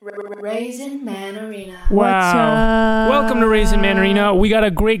Raisin Man Arena. Wow. Welcome to Raisin Man Arena. We got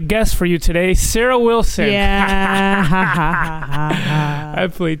a great guest for you today, Sarah Wilson. Yeah. I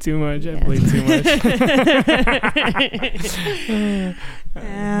play too much. Yeah.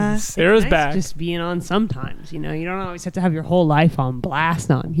 Sarah's Nice back. Just being on sometimes, you know. You don't always have to have your whole life on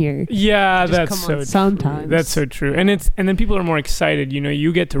blast on here. Yeah, Just that's come so on sometimes. true. That's so true. And then people are more excited. You know,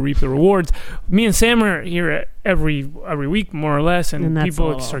 you get to reap the rewards. Me and Sam are here every week, more or less, and that's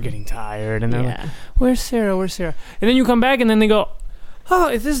people all. start getting tired, and they're like, Yeah. "Where's Sarah? Where's Sarah?" And then you come back, and then they go, "Oh,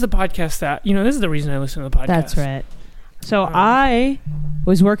 this is the podcast that this is the reason I listen to the podcast." That's right. So I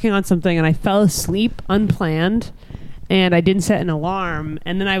was working on something and I fell asleep unplanned. And I didn't set an alarm.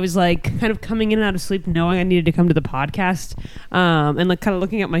 And then I was like kind of coming in and out of sleep knowing I needed to come to the podcast. And like kind of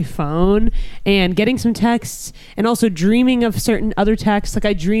looking at my phone and getting some texts and also dreaming of certain other texts. Like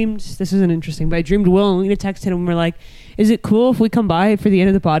I dreamed, this isn't interesting, but I dreamed Will and Lena texted and we're like, is it cool if we come by for the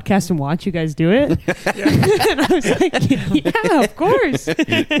end of the podcast and watch you guys do it? And I was like, yeah, of course.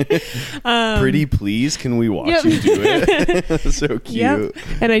 Pretty please, can we watch you do it? So cute. Yep.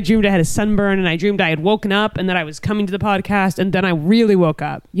 And I dreamed I had a sunburn and I dreamed I had woken up and that I was coming to the podcast and then I really woke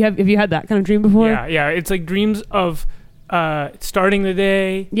up. Have you had that kind of dream before? Yeah. It's like dreams of starting the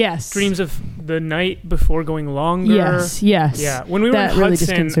day. Yes. Dreams of the night before going longer. Yes. Yeah. When we were in That really Hudson,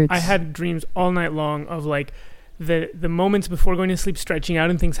 disconcerts. I had dreams all night long of like the moments before going to sleep, stretching out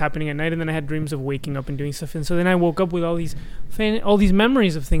and things happening at night, and then I had dreams of waking up and doing stuff. And so then I woke up with all these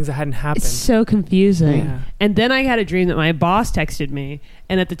memories of things that hadn't happened. It's so confusing. Yeah. And then I had a dream that my boss texted me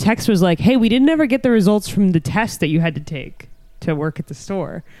and that the text was like, hey, we didn't ever get the results from the test that you had to take to work at the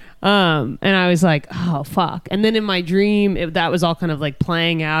store. And I was like, oh, fuck. And then in my dream, that was all kind of like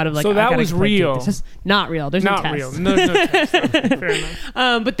playing out of like, so that was real. This is not real. There's not no real. test. No test. Fair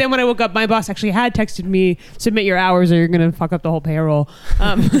enough. But then when I woke up, my boss actually had texted me, submit your hours or you're going to fuck up the whole payroll.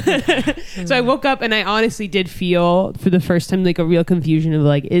 So I woke up and I honestly did feel for the first time like a real confusion of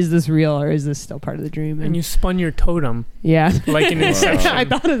like, is this real or is this still part of the dream? And you spun your totem yeah. like in Inception. I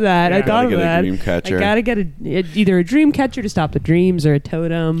thought of that. Yeah. I thought of Gotta get a that. dream catcher. I gotta get either a dream catcher to stop the dreams or a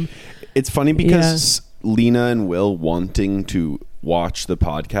totem. It's funny because Lena and Will wanting to watch the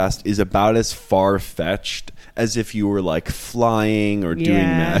podcast is about as far-fetched as if you were like flying or doing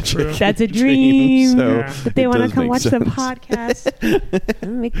Yeah. magic. True. That's a dream. So Yeah. But they it want to does come make watch the sense. podcast.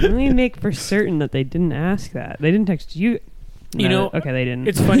 Let me make for certain that they didn't ask that. They didn't text you. You know, okay, they didn't.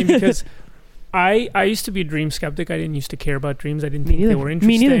 It's funny because I used to be a dream skeptic. I didn't used to care about dreams. I didn't Me think they neither. were Me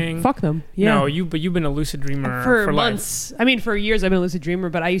interesting. neither. Fuck them. Yeah. No, but you've been a lucid dreamer for life. months. I mean, for years I've been a lucid dreamer,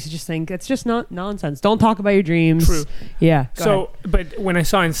 but I used to just think it's just not nonsense. Don't talk about your dreams. True. Yeah. So, but when I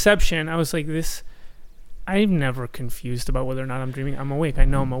saw Inception, I was like, I'm never confused about whether or not I'm dreaming. I'm awake. I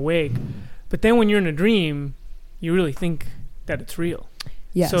know I'm awake. But then when you're in a dream, you really think that it's real.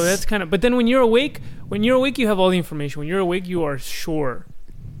 yes. So that's kind of. But then when you're awake, you have all the information. When you're awake, you are sure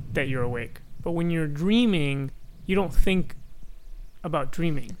that you're awake. But when you're dreaming, you don't think about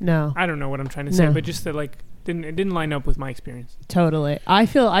dreaming. No. I don't know what I'm trying to say, No. but just that it didn't line up with my experience. Totally.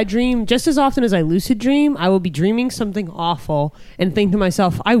 I dream just as often as I lucid dream. I will be dreaming something awful and think to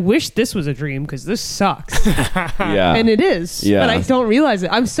myself, I wish this was a dream because this sucks. Yeah. And it is. Yeah. But I don't realize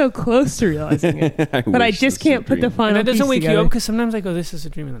it. I'm so close to realizing it. But I wish just this was can't a put the dream. final And that doesn't piece wake you together. up because sometimes I go, this is a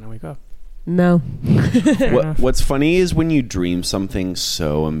dream, and then I wake up. No. What's funny is when you dream something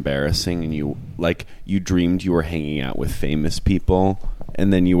so embarrassing and you dreamed you were hanging out with famous people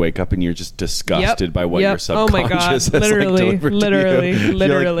and then you wake up and you're just disgusted by what your Oh my subconscious God. has Literally. delivered to you. Literally. You're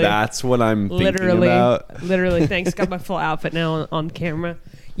Literally. like, that's what I'm thinking Literally. about. Literally. Thanks. Got my full outfit now on camera.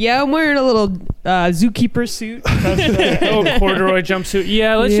 Yeah, I'm wearing a little zookeeper suit. Corduroy jumpsuit.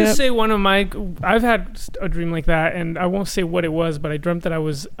 Yeah, let's Yep. just say I've had a dream like that, and I won't say what it was, but I dreamt that I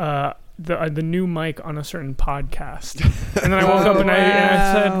was the new mic on a certain podcast, and then I woke up and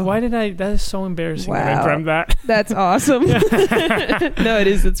I said, "Why did I? That is so embarrassing that I Wow. dreamt that." That's awesome. No, it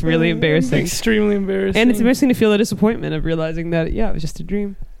is. It's really embarrassing. Extremely embarrassing. And it's embarrassing to feel the disappointment of realizing that, it was just a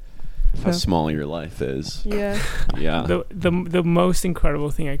dream. How So. small your life is. Yeah. Yeah. The most incredible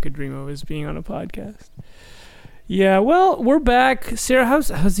thing I could dream of is being on a podcast. Yeah, well, we're back. Sarah, how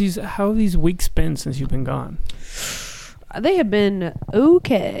have these weeks been since you've been gone? They have been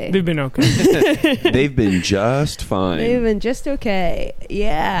okay. They've been okay. They've been just fine. They've been just okay.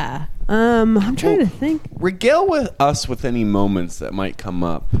 Yeah. I'm trying to think. Regale us with any moments that might come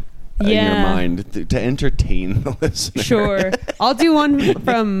up in your Yeah. mind to entertain the listener. Sure. I'll do one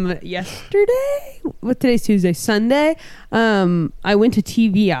from yesterday. What today's Tuesday? Sunday. I went to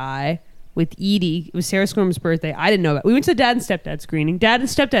TVI with Edie. It was Sarah Squirm's birthday. I didn't know about. We went to Dad and Stepdad screening. Dad and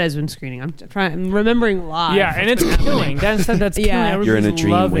Stepdad has been screening. I'm remembering live. Yeah, and it's killing. Dad and Stepdad's Yeah. killing. You're in a Everybody's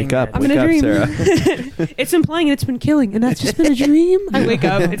dream. loving Wake up. it. I'm Wake in a up, dream. Sarah. It's been playing and it's been killing, and that's just been a dream. I wake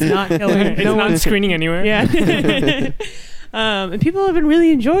up. It's not killing. It's not screening anywhere. Yeah. And people have been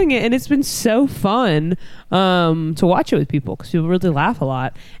really enjoying it, and it's been so fun to watch it with people because people really laugh a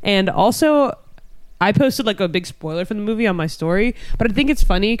lot. And also, I posted like a big spoiler for the movie on my story, but I think it's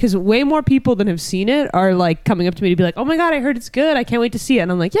funny because way more people than have seen it are like coming up to me to be like, "Oh my god, I heard it's good! I can't wait to see it."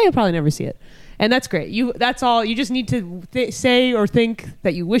 And I'm like, "Yeah, you'll probably never see it." And that's great. That's all. You just need to say or think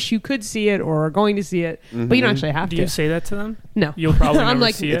that you wish you could see it or are going to see it, but you don't actually have Do to. you say that to them? No. You'll probably I'm never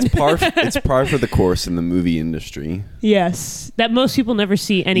like, see it. It's par for the course in the movie industry. Yes, that most people never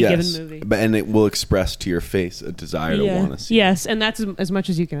see any given movie. And it will express to your face a desire to want to see. Yes, and that's as much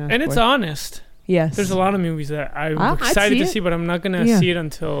as you can ask And it's for. honest. Yes. There's a lot of movies that I'm I'd excited see to it. see, but I'm not going to Yeah. see it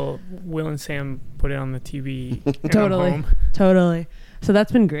until Will and Sam put it on the TV. And Totally. I'm home. Totally. So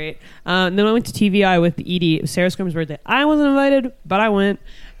that's been great. Then I went to TVI with Edie. It was Sarah Squirm's birthday. I wasn't invited, but I went.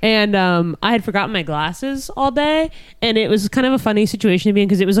 And I had forgotten my glasses all day. And it was kind of a funny situation to be in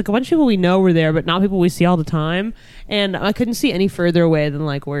because it was like a bunch of people we know were there, but not people we see all the time. And I couldn't see any further away than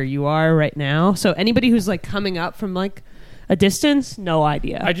like where you are right now. So anybody who's like coming up from like a distance, no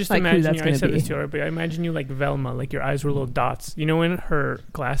idea. I just like, who imagine that's you. I gonna said be. this to her, but I imagine you like Velma, like your eyes were little dots. You know when her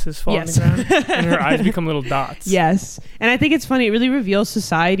glasses fall Yes. on the ground and her eyes become little dots. Yes. And I think it's funny. It really reveals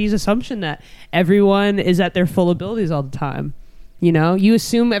society's assumption that everyone is at their full abilities all the time. You know, you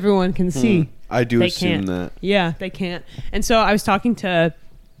assume everyone can see. I do They assume can't. that. Yeah, they can't. And so I was talking to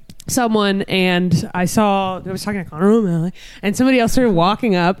someone and I was talking to Connor O'Malley and somebody else started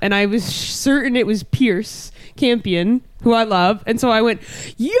walking up and I was certain it was Pierce Campion, who I love. And so I went,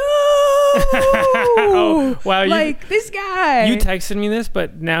 yo! Oh, wow. Like, this guy. You texted me this,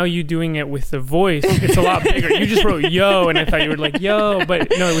 but now you doing it with the voice, it's a lot bigger. You just wrote yo, and I thought you were like yo, but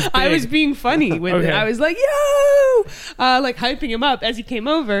no, it was big. I was being funny with it. Okay. I was like, yo! Like hyping him up as he came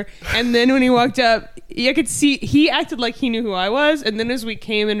over. And then when he walked up, I could see he acted like he knew who I was. And then as we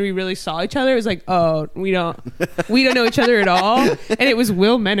came and we really saw each other, it was like, oh, we don't know each other at all. And it was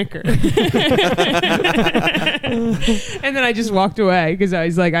Will Menaker. And then I just walked away because I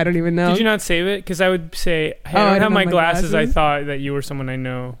was like, I don't even know. Did you not save it? Because I would say, hey, Oh, I don't have my glasses. I thought that you were someone I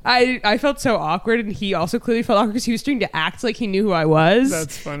know. I felt so awkward, and he also clearly felt awkward because he was starting to act like he knew who I was.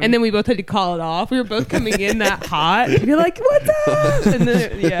 That's funny. And then we both had to call it off. We were both coming in that hot. And be like, what's up? And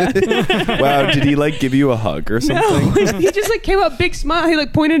then, yeah. Wow, did he like give you a hug or something? No, he just like came up, big smile. He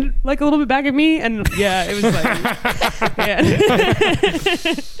like pointed like a little bit back at me, and yeah, it was like, yeah.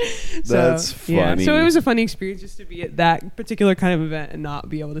 That's funny. So it was a funny experience just to be at that particular kind of event and not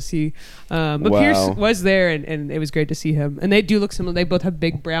be able to see. But Wow. Pierce was there, and it was great to see him. And they do look similar. They both have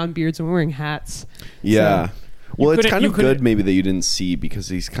big brown beards and wearing hats. Yeah. Well, it's couldn't- kind you of good couldn't- maybe that you didn't see because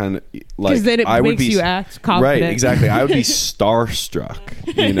he's kind of like Because then it I would makes be you act confident. right. Exactly. I would be starstruck,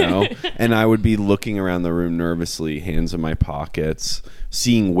 you know, and I would be looking around the room nervously, hands in my pockets,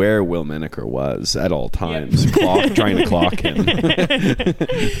 seeing where Will Menaker was at all times, trying to clock him.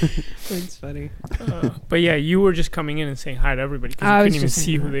 It's funny. But yeah, you were just coming in and saying hi to everybody because I you was couldn't even just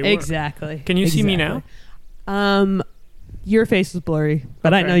see who they were. Exactly. Can you see me now? Your face is blurry,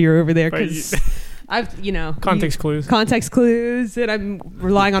 but I Okay. know you're over there But because I've, Context clues. context clues, and I'm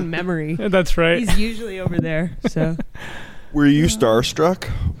relying on memory. That's right. He's usually over there. So, Were you starstruck?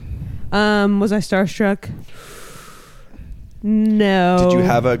 was I starstruck? No. Did you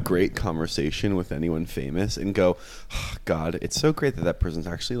have a great conversation with anyone famous and go, oh, God, it's so great that person's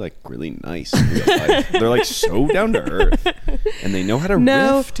actually like really nice in real life. They're like so down to earth and they know how to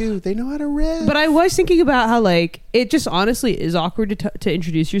riff too. They know how to riff. But I was thinking about how like it just honestly is awkward to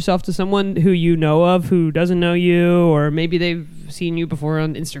introduce yourself to someone who you know of who doesn't know you, or maybe they've seen you before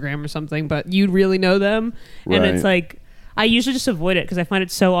on Instagram or something, but you really know them. And it's like, I usually just avoid it because I find it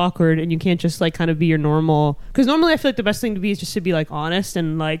so awkward, and you can't just like kind of be your normal. Because normally I feel like the best thing to be is just to be like honest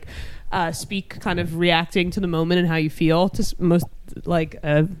and like speak kind of reacting to the moment and how you feel to most like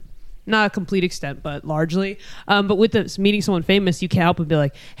not a complete extent, but largely. But with this meeting someone famous, you can't help but be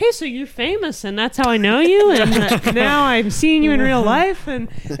like, hey, so you're famous and that's how I know you, and now I'm seeing you in real life, and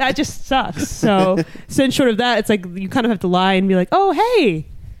that just sucks. So short of that, it's like you kind of have to lie and be like, oh, hey,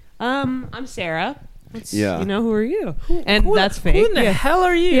 I'm Sarah. You know, who are you? And that's fake. Who in the hell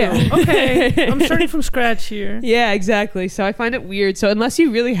are you? Yeah. Okay, I'm starting from scratch here. Yeah, exactly. So I find it weird. So unless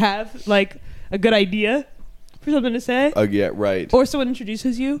you really have like a good idea for something to say, yeah, right. or someone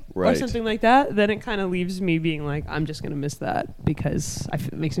introduces you, or Right. something like that, then it kind of leaves me being like, I'm just gonna miss that because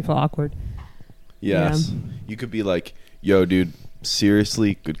it makes me feel awkward. Yes. Yeah. You could be like, yo, dude,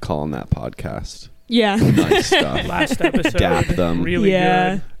 seriously, good call on that podcast. Yeah. Nice stuff. Last episode. Dap them. Really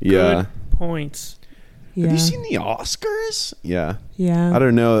Yeah. good. Yeah. Good points. Yeah. Have you seen the Oscars? Yeah. Yeah. I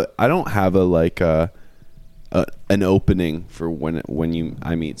don't know. I don't have an opening for when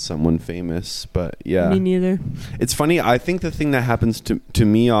I meet someone famous, but yeah. Me neither. It's funny. I think the thing that happens to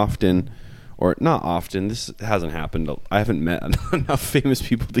me often, or not often, this hasn't happened. I haven't met enough famous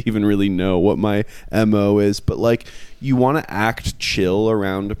people to even really know what my MO is. But like, you want to act chill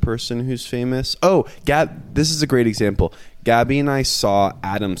around a person who's famous. Oh, this is a great example. Gabby and I saw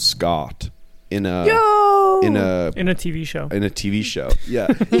Adam Scott in a TV show. In a TV show. Yeah.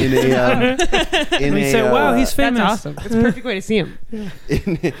 And we say, wow, he's famous. That's awesome. That's a perfect way to see him.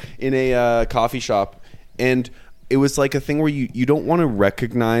 in a coffee shop, and it was like a thing where you don't want to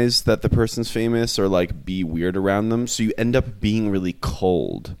recognize that the person's famous or like be weird around them, so you end up being really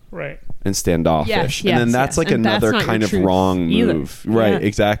cold, right, and standoffish. Yes, and then that's like and another that's kind of wrong move. Yeah. Right,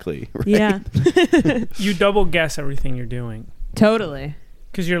 exactly. Right? Yeah. you double guess everything you're doing Totally.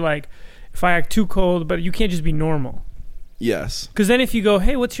 because you're like, if I act too cold, but you can't just be normal. Yes. Because then if you go,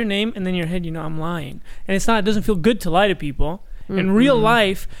 hey, what's your name? And then in your head, I'm lying. And it doesn't feel good to lie to people. In real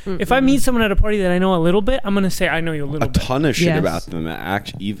life, if I meet someone at a party that I know a little bit, I'm going to say, I know you a little bit. A ton of shit Yes. about them that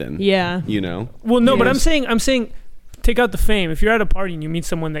act even. Yeah. You know? Well, no, but Yes. I'm saying, take out the fame. If you're at a party and you meet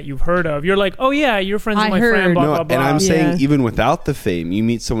someone that you've heard of, you're like, oh yeah, you're friends with I my heard. friend, blah, No, blah, blah. and I'm saying Yeah. even without the fame, you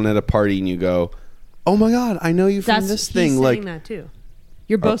meet someone at a party and you go, oh my God, I know you from That's this he's thing. saying Like, that too.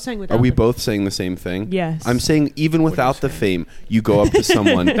 You're both saying without are we the- both saying the same thing? Yes. I'm saying even without the fame, you go up to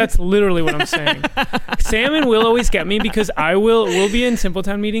someone. That's literally what I'm saying. Sam and Will always get me because we'll be in Simple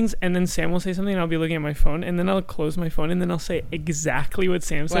Town meetings and then Sam will say something and I'll be looking at my phone and then I'll close my phone and then I'll say exactly what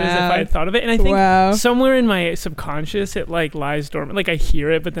Sam said as if Wow. I had thought of it. And I think Wow. somewhere in my subconscious it like lies dormant. Like I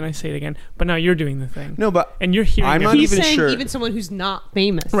hear it, but then I say it again. But now you're doing the thing. No, but And you're hearing I'm it. not He's even saying sure. even someone who's not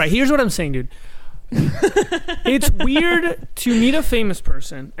famous. Right, here's what I'm saying, dude. It's weird to meet a famous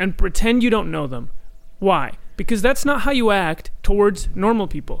person and pretend you don't know them. Why? Because that's not how you act towards normal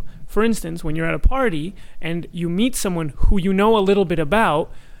people. For instance, when you're at a party and you meet someone who you know a little bit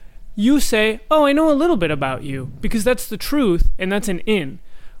about, you say, oh, I know a little bit about you, because that's the truth and that's an in.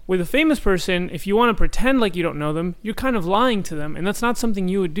 With a famous person, if you want to pretend like you don't know them, you're kind of lying to them, and that's not something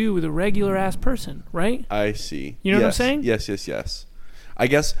you would do with a regular ass person, right? I see. You know what I'm Yes. saying? Yes. I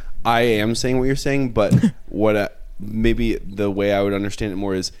guess I am saying what you're saying, but maybe the way I would understand it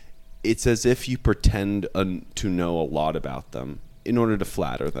more is it's as if you pretend to know a lot about them in order to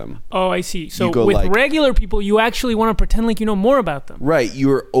flatter them. Oh, I see. So You go with like- regular people, you actually want to pretend like you know more about them. Right,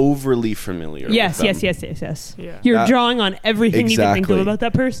 you're overly familiar Yes, with them. yes. Yeah. You're That- drawing on everything you can think of Exactly. about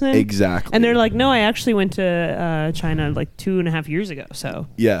that person. Exactly. And they're like, no, I actually went to China like 2.5 years ago, so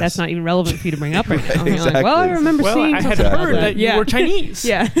Yes. that's not even relevant for you to bring up right now. And you're like, Exactly. well, I remember Well, seeing I had something heard about that you were Chinese.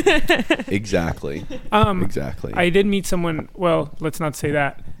 Yeah. Exactly. Exactly. I did meet someone. Well, let's not say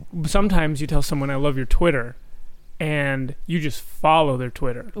that. Sometimes you tell someone, "I love your Twitter," and you just follow their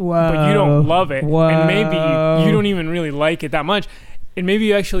Twitter, but you don't love it, and maybe you don't even really like it that much, and maybe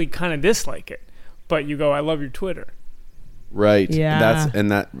you actually kind of dislike it, but you go, "I love your Twitter." Right. Yeah.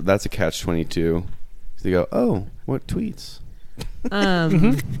 That's a catch-22. So you go, oh, what tweets?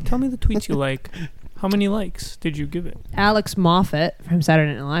 Tell me the tweets you like. How many likes did you give it? Alex Moffat from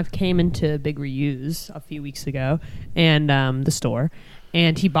Saturday Night Live came into Big Reuse a few weeks ago, and the store,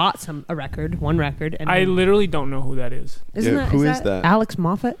 and he bought one record. And I literally don't know who that is. Who is that? Alex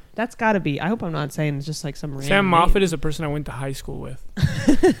Moffat? That's got to be. I hope I'm not saying it's just like some random Sam name. Moffat is a person I went to high school with.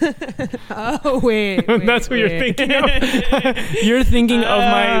 Oh wait, That's what you're thinking of. You're thinking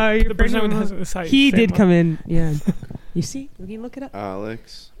of the person I went to high school with. He Sam did Moffat. come in. Yeah. You see? We can look it up.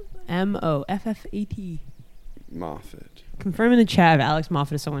 Alex Moffat. Moffat. Confirm in the chat if Alex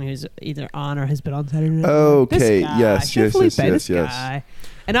Moffat is someone who's either on or has been on Saturday Night Live. Okay, This guy. yes. This guy.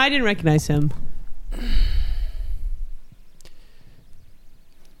 And I didn't recognize him.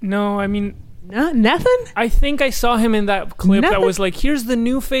 No, I mean, Nothing? I think I saw him in that clip that Nothing? was like, "Here's the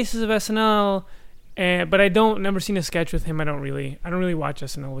new faces of SNL," but I never seen a sketch with him. I don't really watch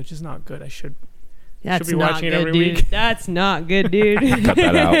SNL, which is not good. I should. That's be not watching it good, every dude. week. That's not good, dude. Cut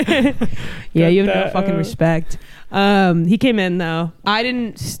that out. Yeah, you have Cut no that fucking out. respect. He came in though. I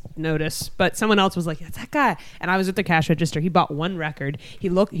didn't notice, but someone else was like, "That's that guy." And I was at the cash register. He bought one record.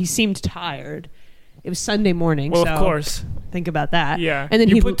 He seemed tired. It was Sunday morning. Well, so of course. think about that. Yeah. And then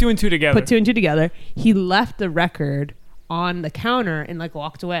you he put two and two together. Put two and two together. He left the record on the counter and like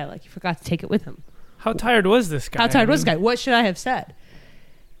walked away. Like he forgot to take it with him. How tired was this guy? How tired was this guy? What should I have said?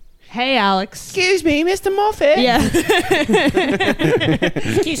 Hey, Alex. Excuse me, Mr. Moffat. Yeah.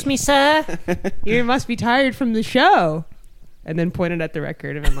 Excuse me, sir. You must be tired from the show. and then pointed at the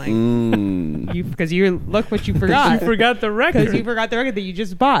record and been like, because look what you You forgot. forgot the record. Because you forgot the record that you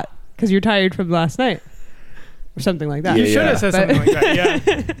just bought because you're tired from last night. Or something like that. You should have said something like that.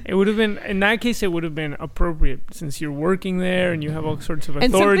 Yeah, it would have been. In that case, it would have been appropriate since you're working there and you have all sorts of And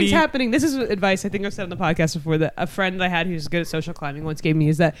authority. something's happening. This is advice I think I've said on the podcast before that a friend I had who's good at social climbing once gave me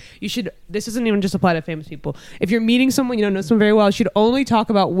is that you should. This doesn't even just apply to famous people. If you're meeting someone you don't know someone very well, you should only talk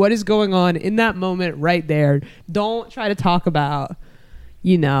about what is going on in that moment right there. Don't try to talk about,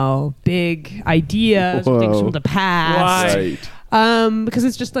 big ideas or things from the past. Why? Right. Because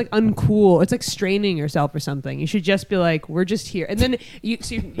it's just like uncool. It's like straining yourself or something. You should just be like, we're just here. And then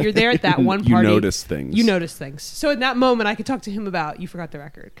you're there at that one party. You notice things. You notice things. So in that moment, I could talk to him about, you forgot the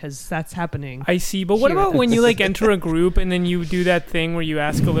record, because that's happening. I see. But what Here. about when you like enter a group and then you do that thing where you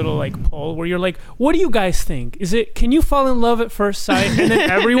ask a little like poll where you're like, what do you guys think? Can you fall in love at first sight? And then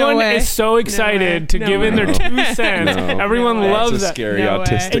everyone way. is so excited to No give in way. their 2 cents. No. Everyone No way. loves That's a that. scary No way.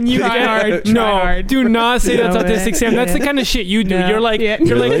 autistic And you Try get hard, try no, hard. do not say No that's way. autistic, Sam. That's the kind of shit you do. No. You're like, Yeah.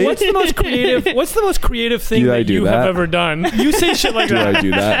 you're Really? like, what's the most creative thing Do I that do you that? have ever done? You say shit like Do that. I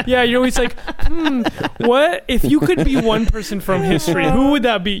do that? Yeah, you're always like, what? If you could be one person from history, who would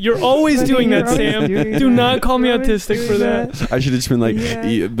that be? You're always doing that, Sam. Do not call me autistic for that. I should have just been like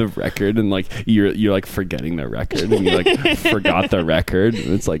Yeah. the record, and like you're like forgetting the record, and you like forgot the record.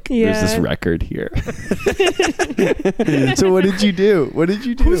 And it's like there's this Yeah. record here. So what did you do?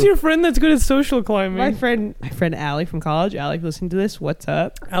 Who's your friend that's good at social climbing? My friend Allie from college. Allie, if you listen to this, what's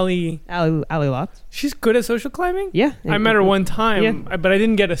up? Allie. Allie Lotz. She's good at social climbing? Yeah. I met her one time, Yeah. but I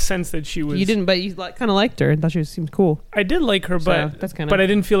didn't get a sense that she was. You didn't, but you kind of liked her and thought she seemed cool. I did like her, So but that's kind of. but I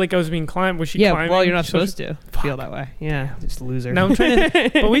didn't feel like I was being climbed. Was she Yeah, climbing? well, you're not social- supposed to feel that way. Yeah, just loser. Now I'm trying to.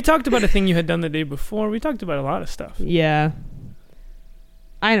 But we talked about a thing you had done the day before. We talked about a lot of stuff. Yeah.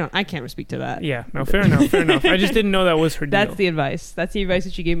 I can't speak to that. Yeah, no, fair enough. I just didn't know that was her deal. That's the advice. That's the advice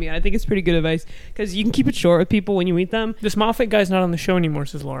that she gave me. And I think it's pretty good advice because you can keep it short with people when you meet them. This Moffat guy's not on the show anymore,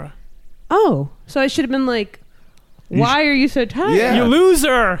 says Laura. Oh, so I should have been like, why are you so tired? Yeah. You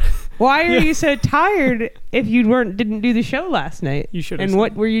loser! Why are you so tired if you didn't do the show last night? You should have. And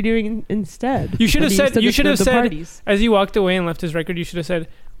what were you doing instead? You should Or have do said. still You get should to have the said parties? as you walked away and left his record. You should have said,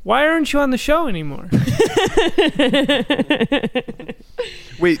 "Why aren't you on the show anymore?"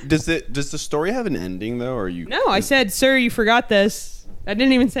 Wait, does the story have an ending though, or you? No, I said, sir, you forgot this. I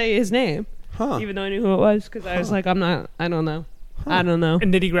didn't even say his name, Huh? even though I knew who it was because I was like, I don't know. Huh. I don't know.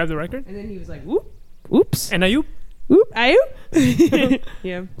 And did he grab the record? And then he was like, whoop, oops, And are you? whoop, ayu.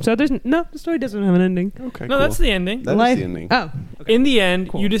 Yeah. So the story doesn't have an ending. Okay. No, cool. that's the ending. That is Life- the ending. Oh. Okay. In the end,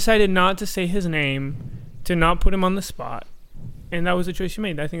 Cool. you decided not to say his name, to not put him on the spot, and that was the choice you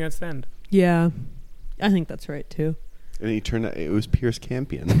made. I think that's the end. Yeah. I think that's right too. And he turned out it was Pierce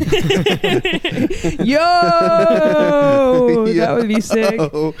Campion. Yo! That would be sick.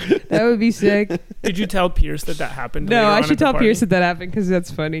 That would be sick. Did you tell Pierce that happened? No, later I on should at the tell party? Pierce that happened because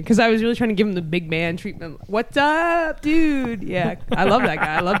that's funny. Because I was really trying to give him the big man treatment. What's up, dude? Yeah, I love that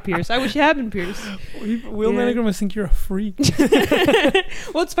guy. I love Pierce. I wish you had been Pierce. Will Yeah. Manager must think you're a freak.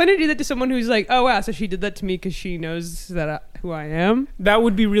 Well, it's funny to do that to someone who's like, oh wow, so she did that to me because she knows that who I am. That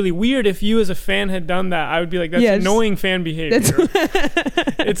would be really weird if you as a fan had done that. I would be like, that's Yes. annoying fan behavior.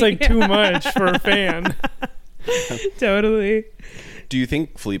 It's like too much for a fan. Totally. Do you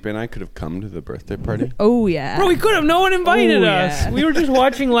think Felipe and I could have come to the birthday party? Oh yeah. Bro, we could have. No one invited Oh, us. yeah. We were just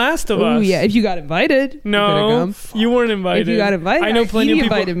watching Last of Oh Us. yeah. If you got invited, you No, could've come. you weren't invited. If you got invited, I know plenty of Edie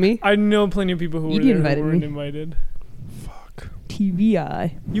people. invited me. I know plenty of people who were Edie there invited who weren't me. invited. Fuck.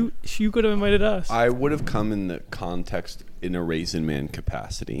 TVI. You could have invited us. I would have come in the context in a Raisin Man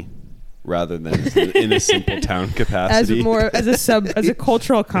capacity, rather than in a simple town As capacity. as a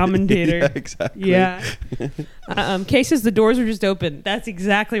cultural commentator. Yeah, exactly. Yeah. Cases, the doors were just open. That's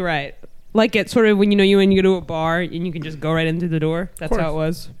exactly right. Like it sort of when you go to a bar and you can just go right in through the door. That's course. how it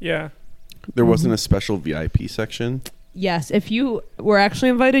was. Yeah. There wasn't a special VIP section. Yes. If you were actually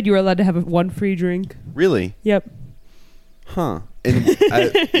invited, you were allowed to have one free drink. Really? Yep. Huh. And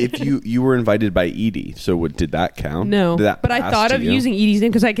if you were invited by Edie, so did that count? No. Did that But I pass thought to of you? using Edie's name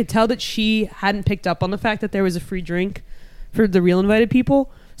because I could tell that she hadn't picked up on the fact that there was a free drink for the real invited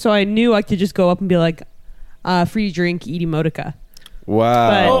people. So I knew I could just go up and be like, free drink, Edie Modica.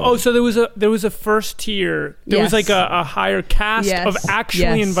 Wow. Oh, so there was a first tier. There was Yes. like a higher cast Yes. of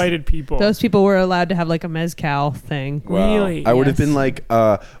actually Yes. invited people. Those people were allowed to have like a mezcal thing. Wow. Really? I would have Yes. been like,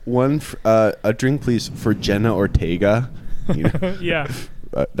 a drink please for Jenna Ortega. You know, Yeah.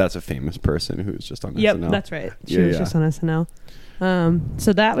 that's a famous person who's just on Yep, SNL. that's right. She Yeah, was yeah. just on SNL.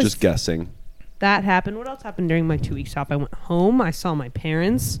 So that was Just guessing. that happened. What else happened during my 2 weeks off? I went home. I saw my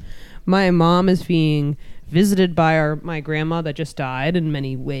parents. my mom is being visited by my grandma that just died in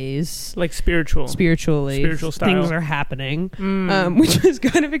many ways. Like spiritually. Spiritual style. Things are happening, which is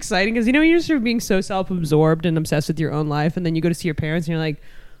kind of exciting because, you're sort of being so self-absorbed and obsessed with your own life. And then you go to see your parents and you're like,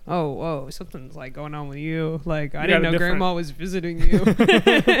 oh, whoa, something's like going on with you. Like, I didn't know grandma was visiting you.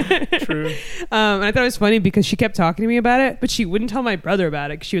 True. And I thought it was funny because she kept talking to me about it, but she wouldn't tell my brother about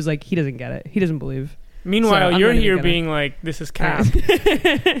it because she was like, he doesn't get it. He doesn't believe. Meanwhile, you're here being like, this is cap.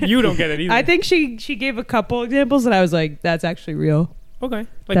 You don't get it either. I think she gave a couple examples that I was like, that's actually real. Okay.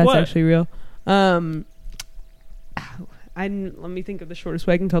 Like that's what? actually real. Let me think of the shortest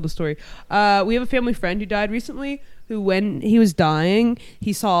way I can tell the story. We have a family friend who died recently, who when he was dying,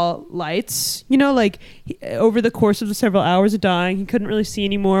 he saw lights, over the course of the several hours of dying, he couldn't really see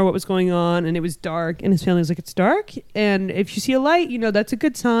anymore what was going on, and it was dark, and his family was like, it's dark, and if you see a light, that's a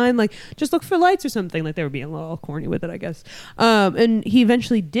good sign, like, just look for lights or something. Like, they were being a little corny with it, I guess. And he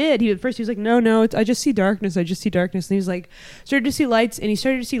eventually did. At first he was like, no, I just see darkness, and he was like, started to see lights, and he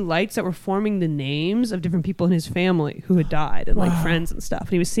started to see lights that were forming the names of different people in his family who had died, and like friends and stuff, and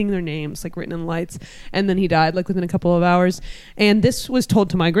he was seeing their names like written in lights, and then he died like within a couple of hours. And this was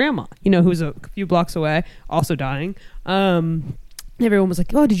told to my grandma, who was a few blocks away, also dying. Everyone was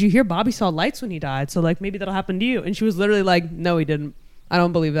like, oh, did you hear Bobby saw lights when he died? So like, maybe that'll happen to you. And she was literally like, no, he didn't. I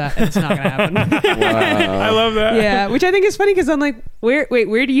don't believe that. And it's not going to happen. Wow. I love that. Yeah, which I think is funny because I'm like, where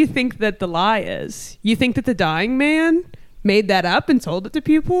do you think that the lie is? You think that the dying man made that up and told it to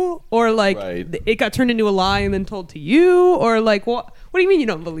people? Or like it got turned into a lie and then told to you? Or like, what do you mean you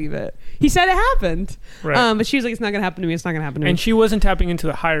don't believe it? He said it happened. Right. But she was like, it's not going to happen to me. It's not going to happen to me. And she wasn't tapping into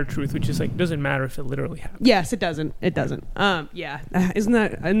the higher truth, which is like, doesn't matter if it literally happened. Yes, it doesn't. It doesn't. Yeah. Isn't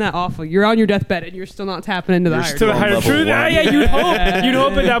that awful? You're on your deathbed and you're still not tapping into the higher truth. To the higher truth? Yeah, you'd hope. You'd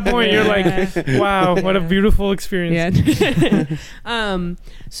hope at that point. You're like, wow, what a beautiful experience. Yeah.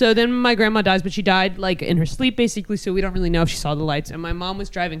 So then my grandma dies, but she died like in her sleep basically, so we don't really know if she saw the lights. And my mom was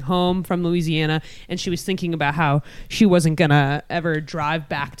driving home from Louisiana, and she was thinking about how she wasn't gonna ever drive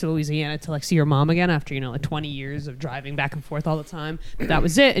back to Louisiana to like see her mom again after like 20 years of driving back and forth all the time. But that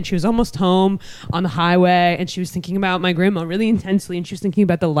was it. And she was almost home on the highway, and she was thinking about my grandma really intensely, and she was thinking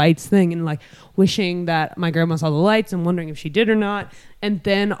about the lights thing and like wishing that my grandma saw the lights and wondering if she did or not. And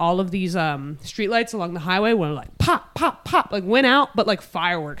then all of these street lights along the highway were like pop, pop, pop, like went out, but like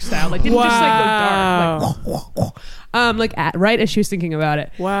fireworks style, like didn't just like go dark, like right as she was thinking about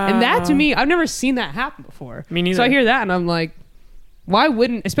it. Wow. And that to me, I've never seen that happen before. Me neither. So I hear that and I'm like, why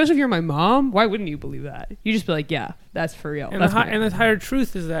wouldn't, especially if you're my mom, why wouldn't you believe that? You just be like, yeah, that's for real. And, the higher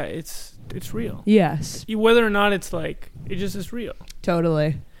truth is that it's real. Yes. Whether or not it's like, it just is real.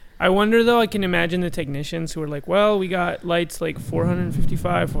 Totally. I wonder though, I can imagine the technicians who are like, well, we got lights like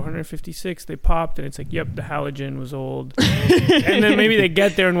 455, 456, they popped, and it's like, yep, the halogen was old. And then maybe they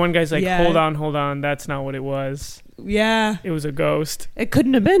get there and one guy's like, hold on, that's not what it was. Yeah. It was a ghost. It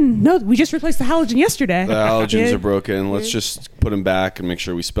couldn't have been. No, we just replaced the halogen yesterday. The halogens are broken. Let's just put them back and make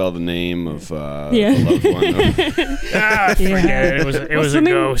sure we spell the name of the loved one. Forget it. It was a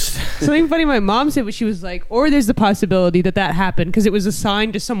ghost. Something funny my mom said, but she was like, or there's the possibility that happened because it was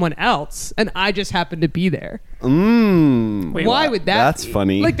assigned to someone else and I just happened to be there. Wait, why would that That's be?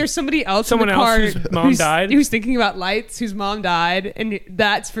 funny. Like there's somebody else in the car whose mom died? who's thinking about lights, whose mom died, and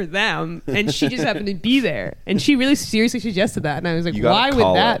that's for them. And she just happened to be there. And she really seriously suggested that. And I was like, why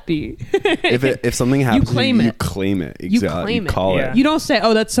would that be? if something happens, you claim it. Exactly. You claim it. Call it. You don't say,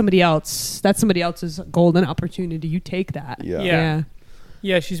 oh, that's somebody else. That's somebody else's golden opportunity. You take that.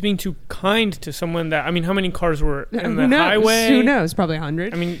 Yeah, she's being too kind to someone that, I mean, how many cars were in the highway? Who knows? Probably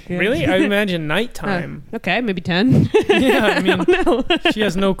 100. I mean, really? I imagine nighttime. Okay, maybe 10. Yeah, I mean, she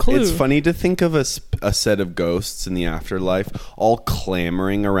has no clue. It's funny to think of a set of ghosts in the afterlife all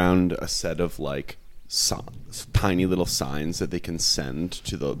clamoring around a set of like tiny little signs that they can send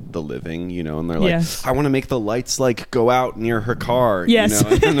to the living, and they're like, I want to make the lights like go out near her car. Yes.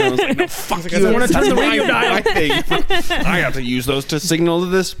 And I was like, no, fuck you. I want to turn the radio dial. I have to use those to signal to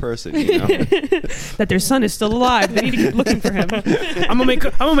this person. That their son is still alive. They need to keep looking for him. I'm gonna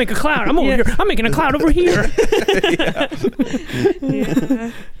make a cloud. I'm over here. I'm making a cloud over here.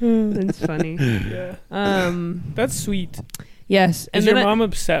 That's funny. Yeah. That's sweet. Yes. Is your mom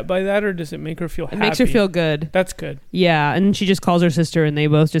upset by that, or does it make her feel happy? It makes her feel good. That's good. Yeah, and she just calls her sister, and they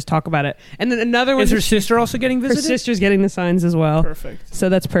both just talk about it. And then another one... Is her sister also getting visited? Her sister's getting the signs as well. Perfect. So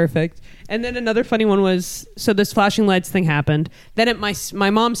that's perfect. And then another funny one was, so this flashing lights thing happened. Then at my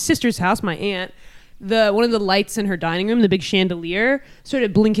mom's sister's house, my aunt, one of the lights in her dining room, the big chandelier,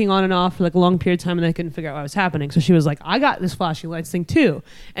 started blinking on and off for like a long period of time, and I couldn't figure out what was happening. So she was like, I got this flashing lights thing too.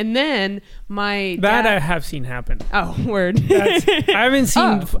 And then I have seen happen. Oh, word. I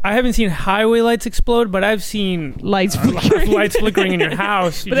haven't seen highway lights explode, but I've seen lights flickering in your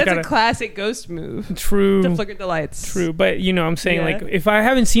house. But that's a classic ghost move. True. To flicker the lights. True. But I'm saying like if I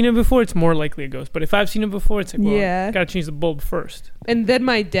haven't seen it before, it's more likely a ghost. But if I've seen it before, it's like, well, gotta change the bulb first. And then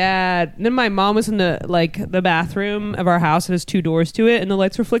my mom was in the bathroom of our house. It has 2 doors to it, and the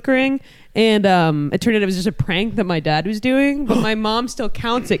lights were flickering. And it turned out it was just a prank that my dad was doing. But my mom still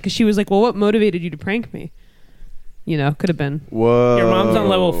counts it because she was like, "Well, what motivated you to prank me?" Could have been. Whoa. Your mom's on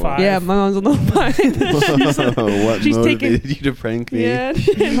level 5. Yeah, my mom's on level 5. What motivated you to prank me? Yeah. And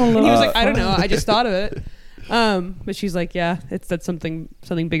he was like, "I don't know. I just thought of it." But she's like, "Yeah, that's something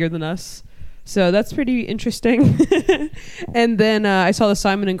bigger than us." So that's pretty interesting. And then I saw the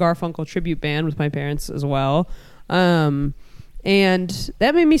Simon and Garfunkel tribute band with my parents as well. And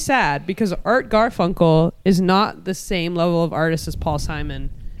that made me sad because Art Garfunkel is not the same level of artist as Paul Simon.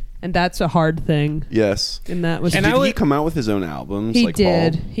 And that's a hard thing. Yes. And that was. Did he come out with his own albums? He like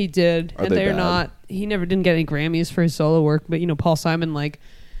did. Paul? He did. Are and they they're bad? not. He never didn't get any Grammys for his solo work, but Paul Simon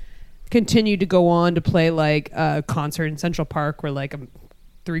continued to go on to play a concert in Central Park where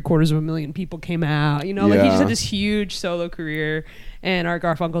 750,000 people came out. He just had this huge solo career, and Art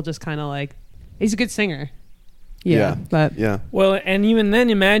Garfunkel just kind of he's a good singer. Yeah. But well, and even then,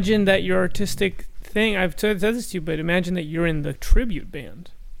 imagine that your artistic thing. I've said this to you, but imagine that you're in the tribute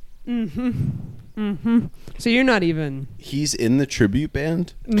band. So you're not even. He's in the tribute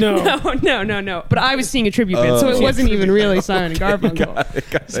band? No. No. But I was seeing a tribute band, so it wasn't even really Simon and Garfunkel.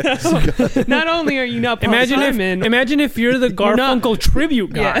 Got it. Not only are you not Paul Simon. Imagine if you're the Garfunkel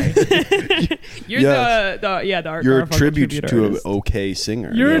tribute guy. You're the Art You're Garfunkel a tribute to artist. an okay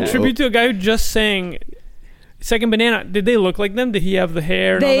singer. You're a tribute to a guy who just sang Second Banana. Did they look like them? Did he have the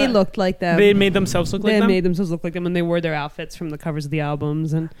hair? They looked like them. They made themselves look like them? They made themselves look like them, and they wore their outfits from the covers of the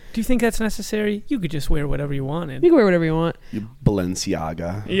albums. And do you think that's necessary? You could just wear whatever you wanted. You can wear whatever you want.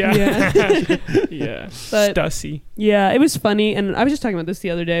 Balenciaga. Yeah. Yeah. But, Stussy. Yeah, it was funny, and I was just talking about this the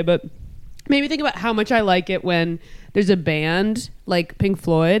other day, but made me think about how much I like it when there's a band like Pink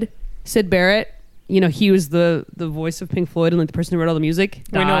Floyd. Sid Barrett, he was the voice of Pink Floyd and the person who wrote all the music.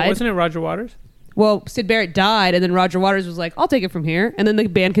 Died. Wait, no, wasn't it Roger Waters? Well, Sid Barrett died, and then Roger Waters was like, I'll take it from here. And then the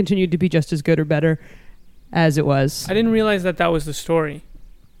band continued to be just as good or better as it was. I didn't realize that was the story.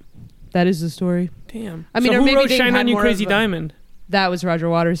 That is the story. Damn. I mean, so or who maybe wrote they Shine had On You more Crazy of Diamond? That was Roger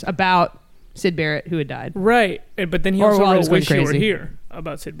Waters about Sid Barrett, who had died. Right. But then he also wrote Wish You Were Here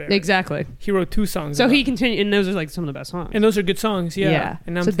about Sid Barrett. Exactly. He wrote 2 songs. So he continued, and those are some of the best songs. And those are good songs, yeah.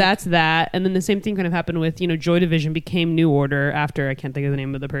 And so that's that. And then the same thing kind of happened with, Joy Division became New Order after, I can't think of the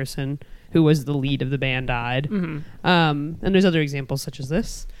name of the person who was the lead of the band died. Mm-hmm. And there's other examples such as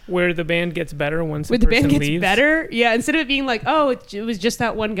this. Where the band gets better once the person leaves. Where the band gets leaves. better? Yeah, instead of it being like, oh, it was just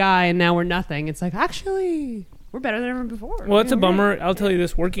that one guy and now we're nothing. It's like, actually, we're better than ever before. Well, it's a bummer. I'll tell you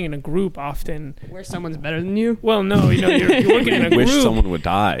this, working in a group often. Where someone's better than you? Well, no, you're working in a group. Wish someone would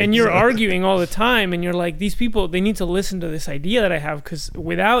die. And you're arguing all the time, and you're like, these people, they need to listen to this idea that I have, because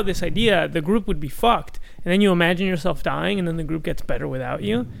without this idea, the group would be fucked. And then you imagine yourself dying, and then the group gets better without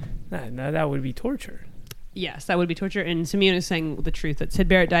you. That would be torture. Yes, that would be torture. And Simeon is saying the truth that Sid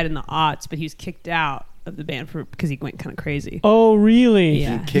Barrett died in the aughts, but he was kicked out of the band because he went kind of crazy. Oh, really?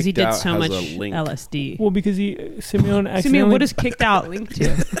 Yeah, because he did so much LSD. Well, because Simeon accidentally... Simeon, what is kicked out linked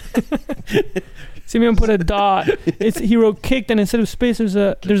to? Simeon put a dot. He wrote kicked, and instead of space, there's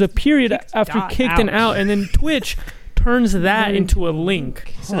a period after kicked and out, and then Twitch turns that into a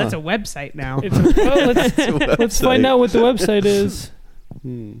link. So that's a website now. Let's find out what the website is.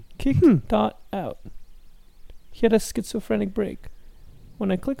 Kicked dot out. He had a schizophrenic break.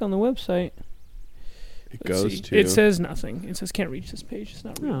 When I click on the website, it says nothing. It says can't reach this page. It's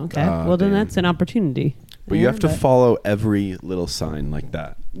not real. Oh, okay. Well, then that's an opportunity. But you have to follow every little sign like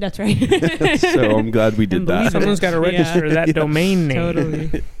that. That's right. So I'm glad we did that. Someone's got to register that domain name.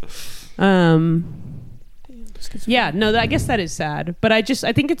 Totally. Yeah, no, I guess that is sad. But I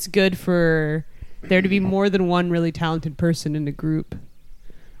think it's good for there to be more than one really talented person in a group.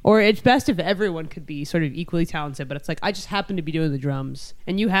 Or it's best if everyone could be sort of equally talented, but it's like, I just happen to be doing the drums,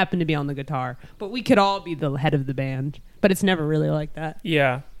 and you happen to be on the guitar. But we could all be the head of the band. But it's never really like that.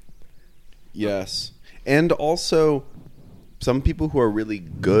 Yeah. Yes. And also, some people who are really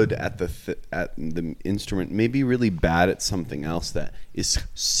good at the instrument may be really bad at something else that is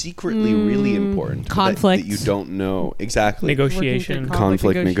secretly really important. Conflict that you don't know. Exactly. Negotiation.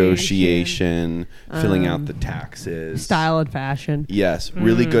 Conflict negotiation, filling out the taxes. Style and fashion. Yes.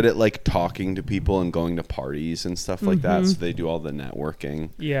 Really good at like talking to people and going to parties and stuff like that. So they do all the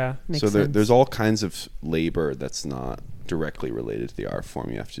networking. Yeah. Makes So sense. there's all kinds of labor that's not directly related to the art form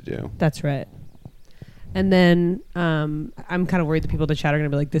you have to do. That's right. And then I'm kind of worried that people in the chat are going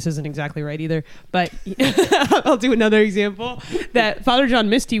to be like, this isn't exactly right either. But I'll do another example. That Father John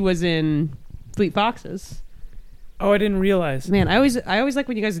Misty was in Fleet Foxes. Oh, I didn't realize. Man, I always like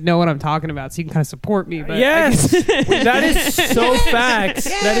when you guys know what I'm talking about, so you can kind of support me. But Yes, that is so facts.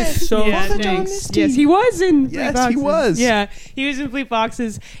 That is so. Yeah, Father John thanks. Misty. Yes, he was in Fleet Yes, Foxes. he was. Yeah, he was in Fleet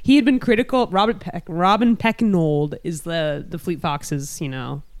Foxes. He had been critical. Robin Pecknold is the Fleet Foxes,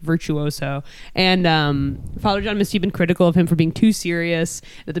 virtuoso. And Father John Misty had been critical of him for being too serious,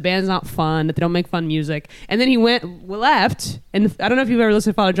 that the band's not fun, that they don't make fun music. And then he left, and I don't know if you've ever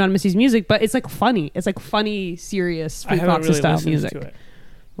listened to Father John Misty's music, but it's like funny. It's like funny, serious I Fleet haven't Foxes really style listened music. to it.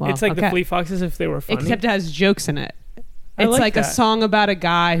 Wow, It's like okay. the Fleet Foxes if they were funny. Except it has jokes in it. I It's like like a that. song about a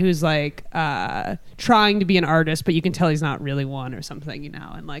guy who's like trying to be an artist, but you can tell he's not really one or something,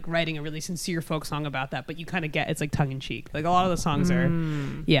 and like writing a really sincere folk song about that. But you kind of get it's like tongue in cheek. Like a lot of the songs are,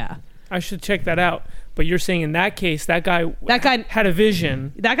 yeah. I should check that out. But you're saying in that case, that guy had a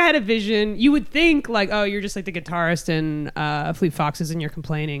vision. That guy had a vision. You would think like, oh, you're just like the guitarist in Fleet Foxes, and you're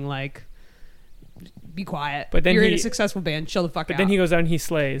complaining like, be quiet. But then you're in he- a successful band. Chill the fuck But out. then he goes out and he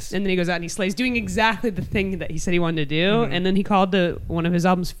slays. And then he goes out and he slays, doing exactly the thing that he said he wanted to do. And then he called one of his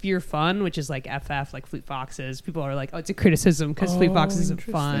albums "Fear Fun," which is like FF, like Fleet Foxes. People are like, "Oh, it's a criticism because Fleet Foxes isn't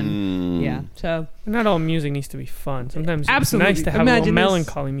fun." Yeah, so Not all music needs to be fun. Sometimes absolutely it's nice to have a Imagine little this.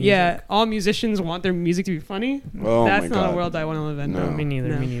 melancholy music. Yeah, all musicians want their music to be funny. Oh That's my not God. a world I want to live in. No. Me neither.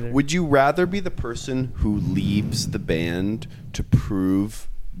 No. Me neither. Would you rather be the person who leaves the band to prove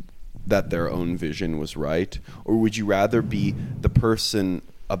that their own vision was right, or would you rather be the person,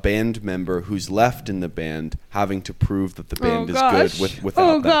 a band member who's left in the band, having to prove that the band is good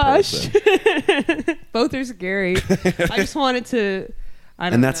without that person? Both are scary. I just wanted to. I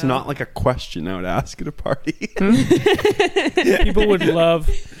don't And that's know. not like a question I would ask at a party. People would love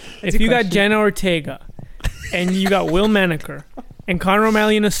if a you got question. Jenna Ortega and you got Will Menaker and Conor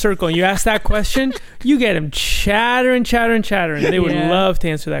O'Malley in a circle and you ask that question, you get them chattering. They would Yeah. love to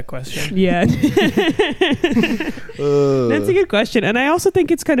answer that question. Yeah. That's a good question. And I also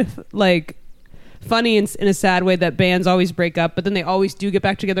think it's kind of like funny in a sad way that bands always break up, but then they always do get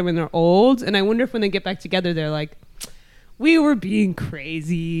back together when they're old. And I wonder if when they get back together, they're like, we were being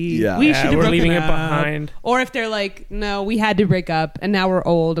crazy. Yeah. We Yeah, should have we're broken leaving it up. behind. Or if they're like, no, we had to break up and now we're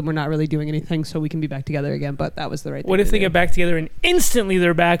old and we're not really doing anything, so we can be back together again. But that was the right thing What if to they do. get back together and instantly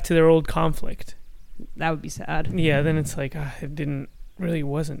they're back to their old conflict? That would be sad. Yeah, then it's like it really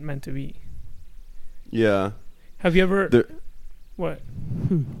wasn't meant to be. Yeah. Have you ever? There- What?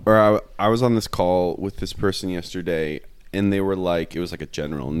 Or I was on this call with this person yesterday, and they were like, it was like a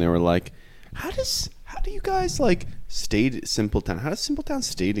general, and they were like, how do you guys like stay Simpletown? How does Simpletown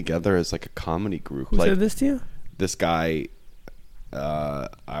stay together as like a comedy group? Who like said this to you? this guy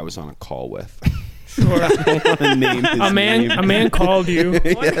I was on a call with. Sure. I don't want to name his A name. man called you.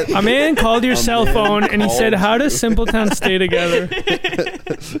 A man called your cell man phone and he said, called "How does you." Simpletown stay together?"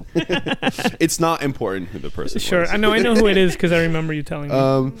 It's not important who the person Sure, was. I know who it is because I remember you telling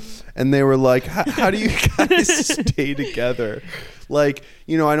me. And they were like, how do you guys stay together? Like,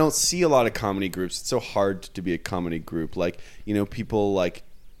 I don't see a lot of comedy groups. It's so hard to be a comedy group. Like, people like,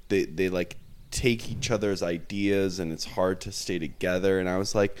 they like take each other's ideas and it's hard to stay together. And I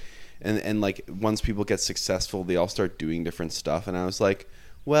was like, and like once people get successful, they all start doing different stuff. And I was like,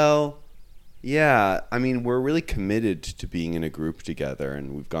 well, yeah, I mean, we're really committed to being in a group together,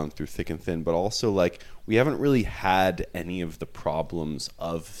 and we've gone through thick and thin, but also like we haven't really had any of the problems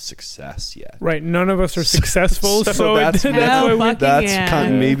of success yet. Right, none of us are successful, so that's that's Hell why we. fucking That's yeah.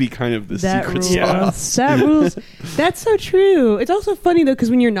 maybe kind of the That secret rules. sauce. That rules. That's so true. It's also funny though,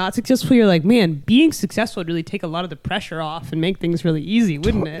 because when you're not successful, you're like, man, being successful would really take a lot of the pressure off and make things really easy,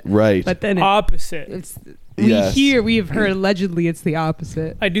 wouldn't it? Right. But then Opposite. it's Yes. we have heard allegedly it's the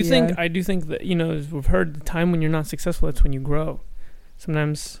opposite. I do Yeah. think that as we've heard, the time when you're not successful, that's when you grow.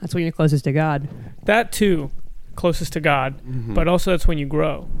 Sometimes That's when you're closest to God. that too, closest to God, Mm-hmm. but also that's when you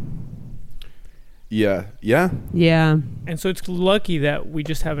grow. Yeah. Yeah. Yeah. And so it's lucky that we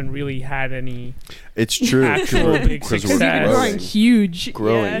just haven't really had any. It's true. Actual big Because success. we're You've been Growing growing. huge.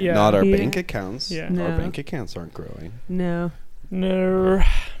 Growing. Yeah. Not our Yeah. bank accounts. Yeah. No. Our bank accounts aren't growing. No. No.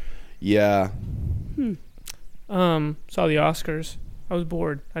 Yeah. Saw the Oscars. I was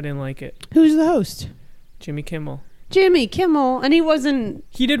bored. I didn't like it. Who's the host? Jimmy Kimmel. Jimmy Kimmel, and he wasn't.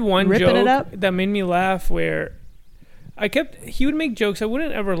 He did one ripping it joke up? that made me laugh. Where he would make jokes. I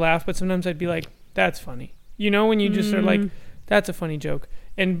wouldn't ever laugh, but sometimes I'd be like, "That's funny." You know, when you just are like, "That's a funny joke."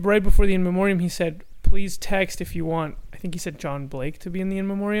 And right before the in memoriam, he said, "Please text if you want." I think he said John Blake to be in the in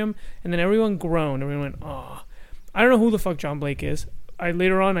memoriam, and then everyone groaned. Everyone went, "Oh." I don't know who the fuck John Blake is.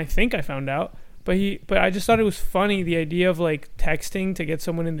 Later on, I think I found out. But I just thought it was funny, the idea of like texting to get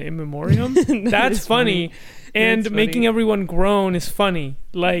someone in the in memoriam. That's funny. And That's making funny. everyone groan is funny.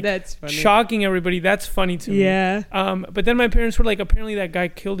 Like That's funny. shocking everybody, that's funny to me. Yeah. But then my parents were like, apparently that guy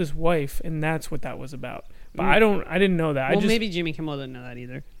killed his wife, and that's what that was about. But I didn't know that. Well, maybe Jimmy Kimmel didn't know that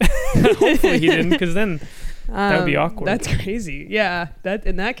either. Hopefully he didn't, because then that would be awkward. That's crazy. Yeah, that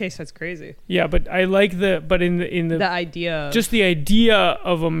in that case, that's crazy. Yeah, but I like in The idea, of, just the idea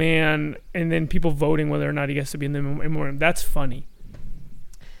of a man and then people voting whether or not he gets to be in the memoriam. That's funny.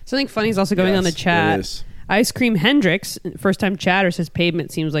 something funny is also going on the Yes, chat. it is. Ice Cream Hendrix, first time chatter, says Pavement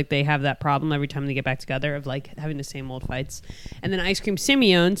seems like they have that problem every time they get back together of like having the same old fights. And then Ice Cream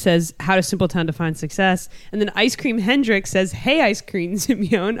Simeon says, how does Simple Town define success? And then Ice Cream Hendrix says, hey, Ice Cream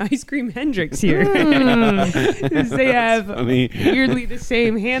Simeon, Ice Cream Hendrix here. They have funny. weirdly the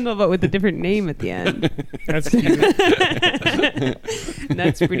same handle but with a different name at the end. That's cute. And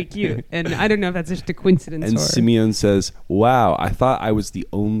that's pretty cute. And I don't know if that's just a coincidence And or... Simeon says, "Wow, I thought I was the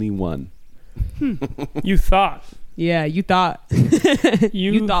only one." You thought. Yeah, you thought.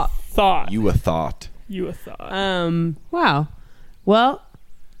 You thought. You a thought. You a thought. Wow. Well,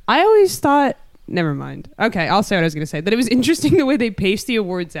 I always thought. Never mind. Okay, I'll say what I was going to say. That it was interesting the way they pace the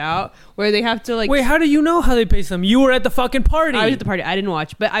awards out, where they have to like. Wait, how do you know how they pace them? You were at the fucking party. I was at the party. I didn't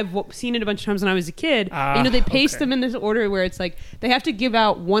watch, but I've seen it a bunch of times when I was a kid. They pace them in this order where it's like they have to give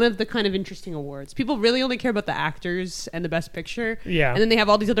out one of the kind of interesting awards. People really only care about the actors and the best picture. Yeah. And then they have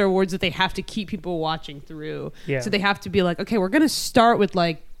all these other awards that they have to keep people watching through. Yeah. So they have to be like, okay, we're going to start with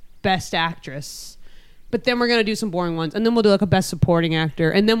like best actress. But then we're going to do some boring ones. And then we'll do like a best supporting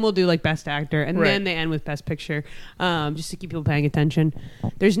actor. And then we'll do like best actor. And then they end with best picture. Just to keep people paying attention.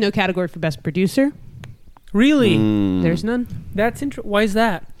 There's no category for best producer. Really? There's none. That's interesting. Why is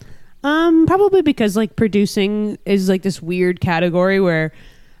that? Probably because like producing is like this weird category where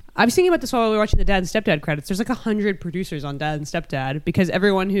I was thinking about this while we were watching the Dad and Stepdad credits. There's like 100 producers on Dad and Stepdad because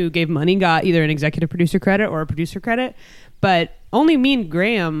everyone who gave money got either an executive producer credit or a producer credit. But only me and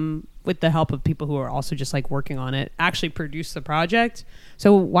Graham, with the help of people who are also just like working on it, actually produce the project.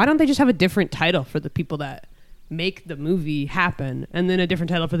 So why don't they just have a different title for the people that make the movie happen and then a different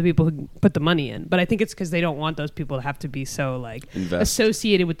title for the people who put the money in? But I think it's because they don't want those people to have to be so like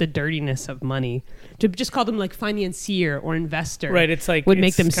associated with the dirtiness of money. To just call them like financier or investor, Right, it's like would it's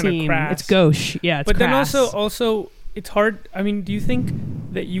make them kinda seem crass. it's gauche. Yeah, it's But then crass. also it's hard. I mean, do you think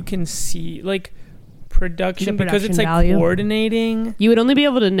that you can see like production The because it's production like value? coordinating? You would only be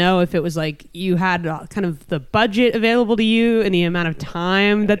able to know if it was like you had kind of the budget available to you and the amount of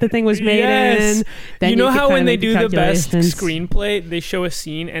time that the thing was made in. Then you know could how kinda when they make do the best calculations. screenplay, they show a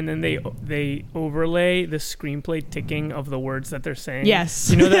scene and then they overlay the screenplay ticking of the words that they're saying.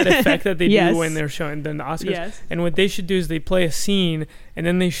 Yes. You know that effect that they Yes. do when they're showing the Oscars. Yes. And what they should do is they play a scene and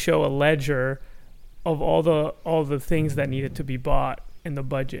then they show a ledger of all the things that needed to be bought in the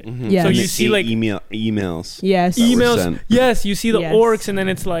budget. Yes. So And you the see like emails. Yes. That were emails. sent. Yes, you see the Yes. orcs, and then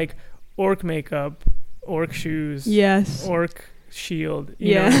it's like orc makeup, orc shoes, Yes. orc shield.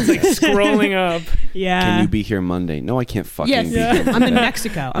 Yeah. It's like scrolling up. Yeah. Can you be here Monday? No, I can't fucking Yes. be here. I'm in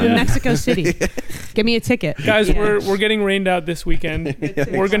Mexico. I'm in Yeah. Mexico City. Give me a ticket. Guys, Yeah. we're getting rained out this weekend.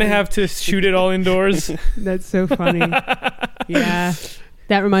 We're gonna have to shoot it all indoors. That's so funny. Yeah.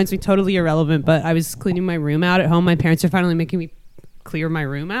 That reminds me, totally irrelevant, but I was cleaning my room out at home. My parents are finally making me clear my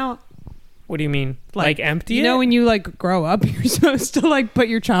room out. What do you mean? Like empty? You know, it? when you like grow up, you're supposed to like put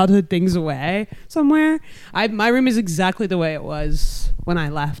your childhood things away somewhere. My room is exactly the way it was when I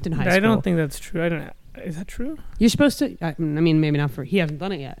left in high school. I don't think that's true. I don't. Is that true? You're supposed to. I mean, maybe not for. He hasn't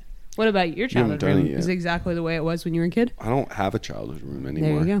done it yet. What about your childhood done room? it yet. Is it exactly the way it was when you were a kid? I don't have a childhood room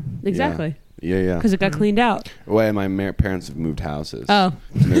anymore. There you go. Exactly. Yeah. Because it got cleaned out. Well, my parents have moved houses. Oh.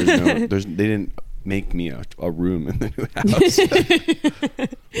 And they didn't make me a room in the new house,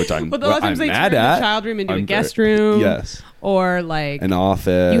 which I'm, Well, a lot of times I'm they mad turn at. the child room into a I'm guest very- room. Yes. Or like An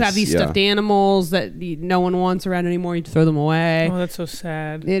office. you have these stuffed animals that no one wants around anymore. You throw them away. Oh, that's so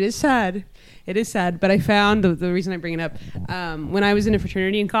sad. It is sad. It is sad. But I found the reason I bring it up, when I was in a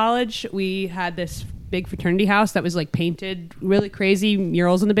fraternity in college, we had this big fraternity house that was like painted really crazy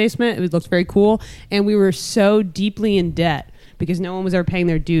murals in the basement. It looked very cool. And we were so deeply in debt because no one was ever paying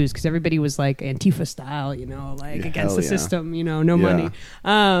their dues because everybody was like Antifa style, you know, like against the system, you know, no money.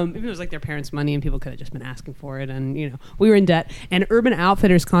 It was like their parents' money and people could have just been asking for it. And, you know, we were in debt. And Urban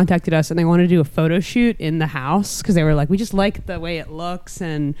Outfitters contacted us and they wanted to do a photo shoot in the house because they were like, we just like the way it looks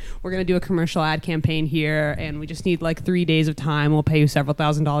and we're going to do a commercial ad campaign here and we just need like 3 days of time. We'll pay you several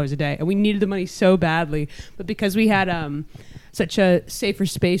 $1,000s a day. And we needed the money so badly. But because we had such a safer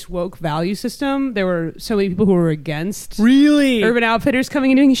space woke value system, there were so many people who were against Urban Outfitters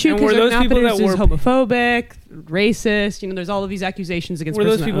coming and doing a shoot because Urban Outfitters is homophobic, racist. You know, there's all of these accusations against. Were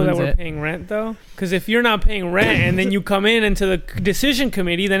those people that were paying rent though? Because if you're not paying rent and then you come in into the decision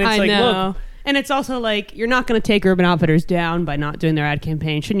committee, then it's look. And it's also like, you're not going to take Urban Outfitters down by not doing their ad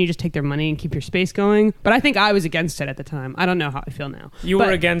campaign. Shouldn't you just take their money and keep your space going? But I think I was against it at the time. I don't know how I feel now. You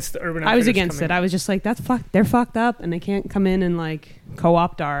were against Urban Outfitters? I was against it. I was just like, they're fucked up and they can't come in and like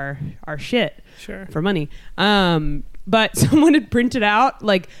co-opt our shit for money. But someone had printed out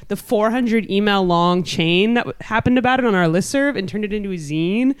like the 400 email long chain that happened about it on our listserv and turned it into a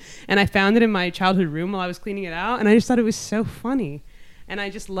zine. And I found it in my childhood room while I was cleaning it out. And I just thought it was so funny. And I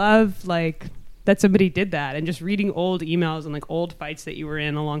just love like that somebody did that and just reading old emails and like old fights that you were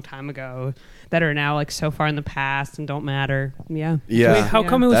in a long time ago that are now like so far in the past and don't matter. Yeah. Wait, how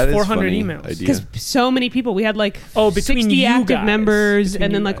come it was 400 emails? Because so many people. We had like between 60 active guys. members Between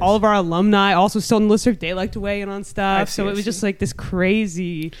and then like guys. all of our alumni also still in the listserv. They like to weigh in on stuff. see, So it was just like this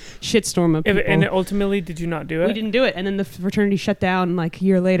crazy shitstorm of people. And ultimately, did you not do it? We didn't do it. And then the fraternity shut down like a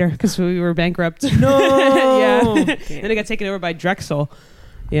year later because we were bankrupt. No. Yeah. Then it got taken over by Drexel.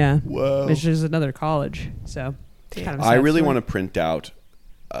 Yeah. Whoa. Which is another college. So it's kind of a I sad really story. want to print out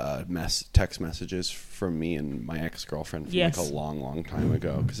text messages from me and my ex-girlfriend from like a long time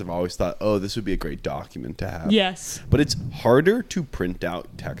ago because I've always thought, oh, this would be a great document to have. Yes. But it's harder to print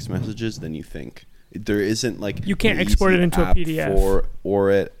out text messages than you think. There isn't like you can't an export easy it into a app PDF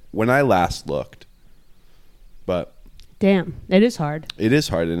or it when I last looked. But damn, it is hard. it is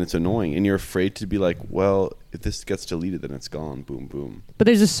hard and it's annoying and you're afraid to be like, well, if this gets deleted then it's gone. Boom boom. But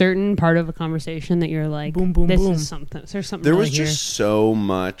there's a certain part of a conversation that you're like, Boom, boom, this boom. is something. There's something. There really was just so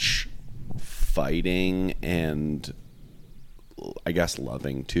much fighting and I guess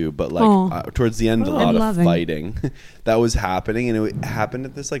loving too, but like towards the end a lot of fighting that was happening and it happened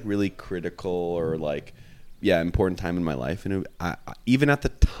at this like really critical or like important time in my life and even at the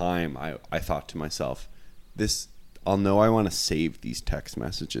time I thought to myself, I'll know I want to save these text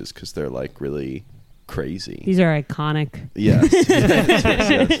messages because they're like really crazy. These are iconic. Yes.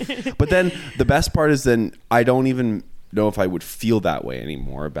 Yes. But then the best part is then I don't even know if I would feel that way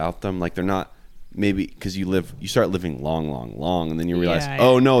anymore about them. Like they're not, maybe because you start living long and then you realize,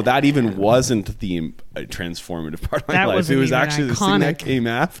 no, that even wasn't the transformative part of my life. It was actually this thing that came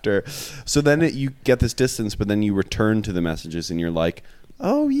after. So then you get this distance, but then you return to the messages and you're like,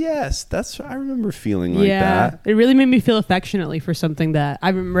 oh yes, I remember feeling like that. It really made me feel affectionately for something that I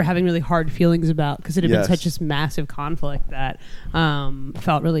remember having really hard feelings about because it had been such this massive conflict that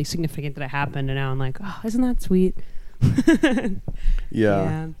felt really significant that it happened. And now I'm like, oh, isn't that sweet?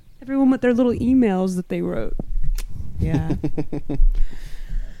 Yeah. Everyone with their little emails that they wrote. Yeah.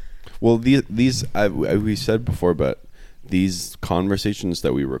 Well, these we said before, but these conversations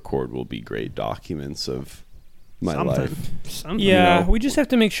that we record will be great documents of my life. Yeah, we just have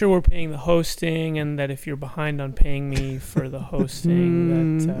to make sure we're paying the hosting, and that if you're behind on paying me for the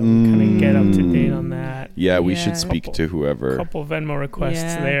hosting, that we kind of get up to date on that. Yeah, we should speak to whoever. A couple Venmo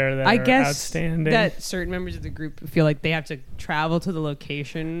requests there that are outstanding. That certain members of the group feel like they have to travel to the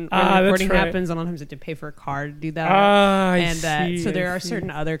location where the recording happens, and sometimes they have to pay for a car to do that. So there are certain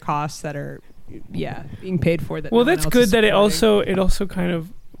other costs that are being paid for. That that's good that it also kind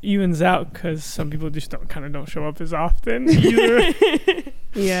of evens out because some people just don't show up as often either.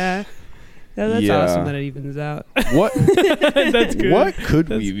 Yeah. That's awesome that it evens out. What? That's good. What could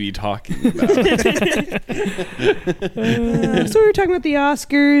we be talking about? So we were talking about the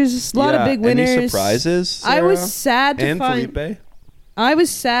Oscars. A lot of big winners. Any surprises, Sarah? I was sad to find. Felipe? I was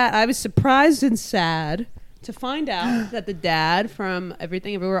sad. I was surprised and sad to find out that the dad from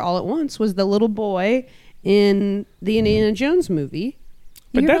Everything Everywhere All at Once was the little boy in the Indiana Jones movie.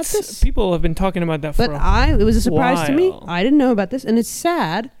 But people have been talking about that for it was a surprise to me. while. I didn't know about this, and it's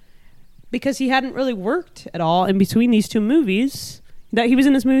sad because he hadn't really worked at all in between these two movies. That he was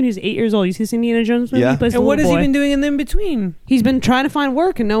in this movie. He was 8 years old. You see this Indiana Jones movie? Yeah. He plays the And what has little he boy. been doing in between? He's been trying to find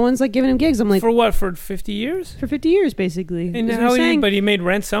work, and no one's like giving him gigs. I'm like, For what? For 50 years? for 50 years, basically. And Is what how he's he, saying. but he made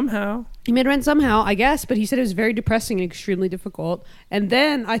rent somehow. He made rent somehow, I guess, but he said it was very depressing and extremely difficult. And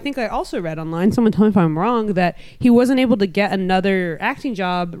then I think I also read online, someone tell me if I'm wrong, that he wasn't able to get another acting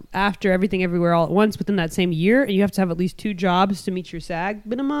job after Everything Everywhere All at Once within that same year. And you have to have at least 2 jobs to meet your SAG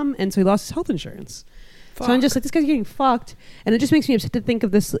minimum. And so he lost his health insurance. So I'm just like, this guy's getting fucked. And it just makes me upset to think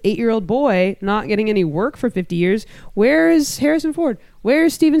of this 8-year-old boy not getting any work for 50 years. Where is Harrison Ford? Where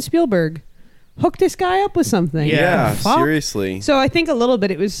is Steven Spielberg? Hook this guy up with something. Yeah, Fuck. seriously. So I think a little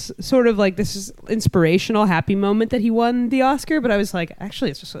bit it was sort of like this is inspirational, happy moment that he won the Oscar. But I was like, actually,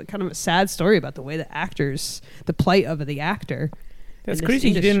 it's just kind of a sad story about the way the plight of the actor. That's in this crazy.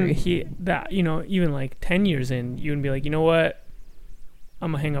 industry. Even like 10 years in, you would be like, you know what?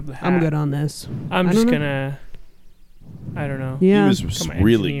 I'm gonna hang up the hat. I'm good on this. I'm I just don't know. gonna. I don't know. Yeah. He was Become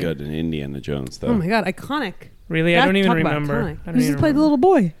really engineer. good in Indiana Jones, though. Oh my god, iconic. Really, I don't even Talk about remember. iconic. I He don't just even played the remember. little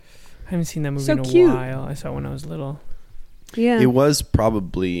boy. I haven't seen that movie So in a cute. while. I saw it when I was little. Yeah. It was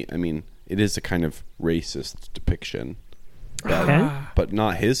probably, I mean, it is a kind of racist depiction, but, Okay. but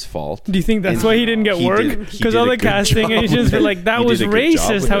not his fault. Do you think that's And why he didn't get he work? did- he Because did all a the good casting job agents were with like, it. "That He was did a good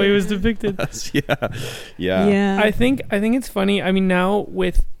job racist with how he it. was depicted." Yeah. Yeah. I think it's funny. I mean, now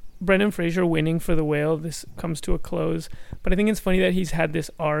with Brendan Fraser winning for The Whale, this comes to a close. But I think it's funny that he's had this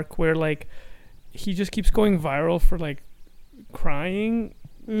arc where like he just keeps going viral for like crying,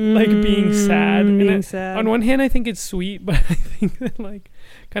 like being sad. And Being sad. on one hand, I think it's sweet, but I think that like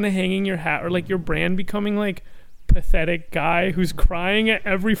kind of hanging your hat or like your brand becoming like pathetic guy who's crying at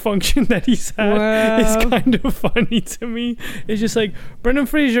every function that he's had Wow. is kind of funny to me. It's just like Brendan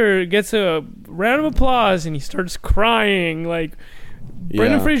Fraser gets a round of applause and he starts crying. Like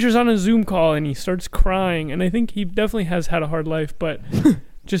Brendan Yeah. Fraser's on a Zoom call and he starts crying, and I think he definitely has had a hard life. But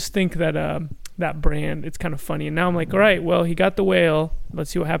just think that that brand, it's kind of funny. And now I'm like, all right, well, he got The Whale.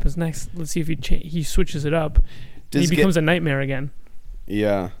 Let's see what happens next. Let's see if he switches it up. And he becomes a nightmare again.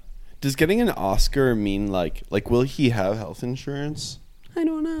 Yeah. Does getting an Oscar mean like will he have health insurance? I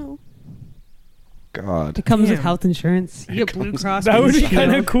don't know. God. It comes with Damn. health insurance. You get Blue Cross. That Blue would be Shield.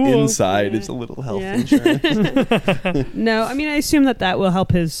 kind of cool. Inside Yeah. is a little health Yeah. insurance. No, I mean I assume that will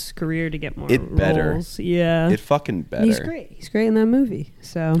help his career to get more It better. roles. Yeah. It fucking better. He's great. He's great in that movie.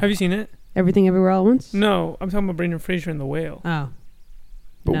 So Have you seen it? Everything Everywhere All at Once? No, I'm talking about Brendan Fraser in The Whale. Oh.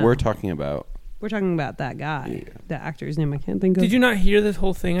 But No. we're talking about We're talking about that guy. Yeah. The actor's name I can't think of. Did you not hear this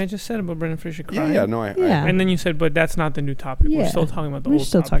whole thing I just said about Brendan Fraser crying? Yeah, no, I Yeah. And then you said, but that's not the new topic. We're Yeah. still talking about the We're old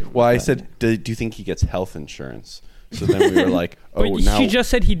still topic. talking Well, I about said, do you think he gets health insurance? So then we were like, oh, But now she just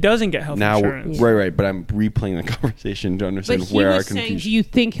said he doesn't get health now insurance. right. But I'm replaying the conversation to But understand he where our was saying, confusion. do you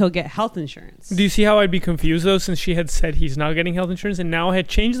think he'll get health insurance? Do you see how I'd be confused though, since she had said he's not getting health insurance, and now I had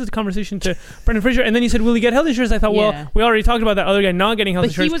changed the conversation to Brendan Fraser, and then you said, "Will he get health insurance?" I thought, Yeah. well, we already talked about that other guy not getting health But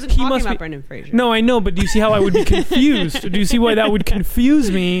he insurance. wasn't talking must about be. Brendan Fraser. No, I know, but do you see how I would be confused? Do you see why that would confuse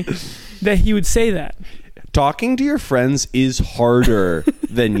me? That he would say that. Talking to your friends is harder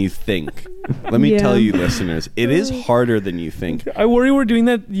than you think. Let me Yeah. tell you, listeners, it is harder than you think. I worry we're doing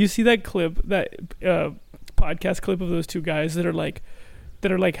that. You see that clip, that podcast clip of those two guys that are like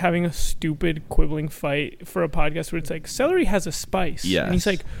having a stupid quibbling fight for a podcast where it's like, celery has a spice. Yes. And he's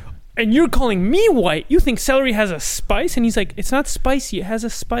like, and you're calling me white. You think celery has a spice? And he's like, it's not spicy. It has a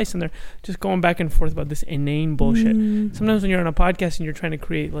spice. And they're just going back and forth about this inane bullshit. Sometimes when you're on a podcast and you're trying to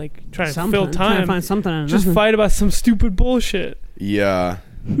create, like, trying to fill Trying time, to find something. out of just nothing. fight about some stupid bullshit. Yeah,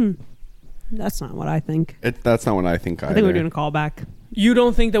 That's not what I think. that's not what I think either. I think we're doing a callback. You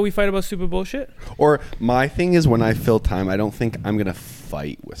don't think that we fight about stupid bullshit? Or my thing is, when I fill time, I don't think I'm gonna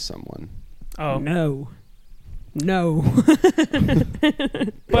fight with someone. Oh. No.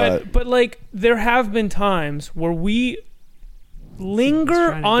 But like there have been times where we linger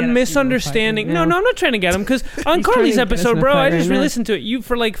trying to get us on into a misunderstanding. fight No, right now. I'm not trying to get him, because on He's Carly's trying to get us in episode, a bro, fight I just right now. re-listened to it. You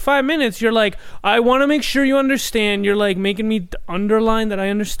for like 5 minutes, you're like, I want to make sure you understand. You're like making me underline that I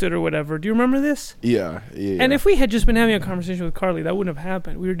understood or whatever. Do you remember this? Yeah. And if we had just been having a conversation with Carly, that wouldn't have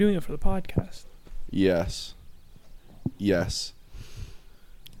happened. We were doing it for the podcast. yes.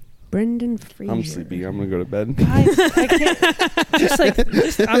 Brendan Fraser. I'm sleepy. I'm gonna go to bed. I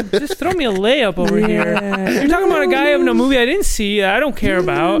can't. Just throw me a layup over here. You're talking about a guy having a movie I didn't see, that I don't care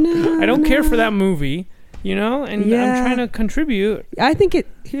about. I don't care for that movie, you know? And Yeah. I'm trying to contribute. I think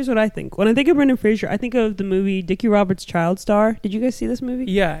here's what I think. When I think of Brendan Fraser, I think of the movie Dickie Roberts' Child Star. Did you guys see this movie?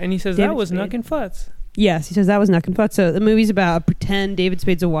 Yeah, and he says David that was Spade. Nuck and Futz. Yes, he says that was Nuck and Futz. So the movie's about a pretend David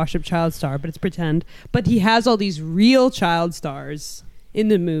Spade's a washed-up child star, but it's pretend. But he has all these real child stars in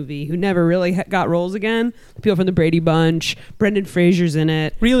the movie who never really got roles again. The people from the Brady Bunch. Brendan Fraser's in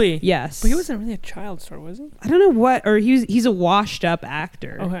it. Really? Yes. But he wasn't really a child star, was he? I don't know what, or he's a washed up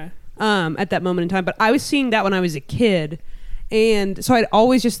actor. Okay. At that moment in time. But I was seeing that when I was a kid. And so I'd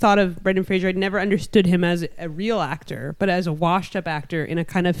always just thought of Brendan Fraser. I'd never understood him as a real actor, but as a washed up actor in a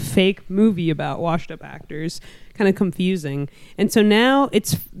kind of fake movie about washed up actors. Kind of confusing. And so now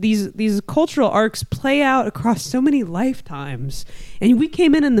it's these cultural arcs play out across so many lifetimes. And we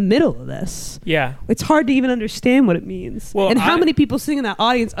came in the middle of this. Yeah. It's hard to even understand what it means. Well, and how many people sitting in that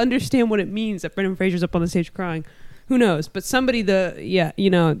audience understand what it means that Brendan Fraser's up on the stage crying? Who knows? But somebody,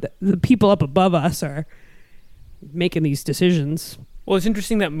 the people up above us are making these decisions. Well, it's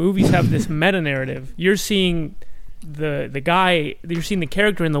interesting that movies have this meta narrative. You're seeing the guy, you're seeing the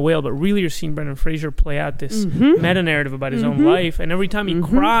character in The Whale, but really you're seeing Brendan Fraser play out this meta narrative about his own life. And every time he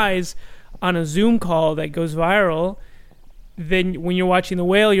cries on a Zoom call that goes viral, then when you're watching The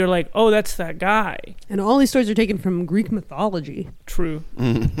Whale, you're like, oh, that's that guy. And all these stories are taken from Greek mythology. True.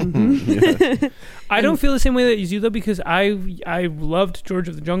 I don't feel the same way that you do, though, because I loved George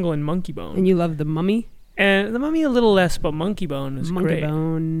of the Jungle and Monkey Bone. And you love The Mummy? And The Mummy a little less, but Monkey Bone is great.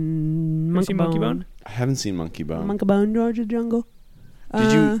 Monkey Bone? I haven't seen Monkey Bone. Monkey Bone, George of the Jungle.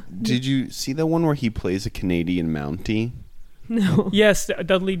 Did you see the one where he plays a Canadian Mountie? No. Yes,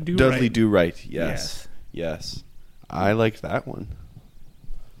 Dudley Do-Right. Dudley Do-Right. Yes. I liked that one.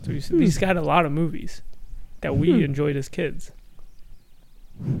 So he's got a lot of movies that we enjoyed as kids.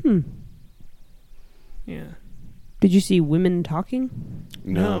 Yeah. Did you see Women Talking?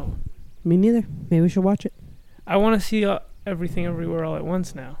 No. Me neither. Maybe we should watch it. I want to see Everything Everywhere All at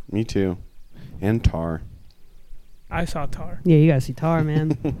Once now. Me too. And Tar. I saw Tar. Yeah, you gotta see Tar,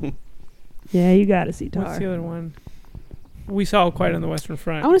 man. Yeah, you gotta see Tar. What's the other one? We saw Quiet on the Western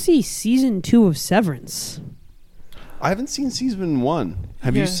Front. I want to see season 2 of Severance. I haven't seen season 1.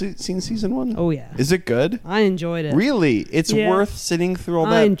 Have you seen season 1? Oh yeah. Is it good? I enjoyed it. Really? It's worth sitting through all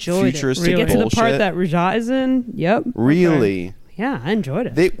that futuristic Really? To get to the part bullshit? that Rajat is in. Yep. Really? Okay. Yeah, I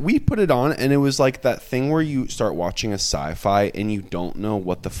enjoyed it. We put it on, and it was like that thing where you start watching a sci-fi and you don't know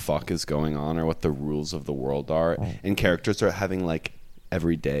what the fuck is going on or what the rules of the world are, and characters are having like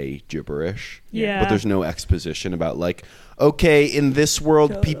everyday gibberish. Yeah. But there's no exposition about like, okay, in this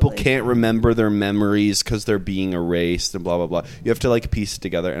world, people can't remember their memories because they're being erased and blah, blah, blah. You have to like piece it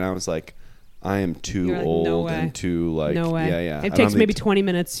together. And I was like, I am too old and too like, no way. Yeah. It takes maybe 20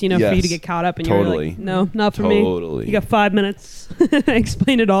 minutes, for you to get caught up, and you're like, no, not for me. You got 5 minutes.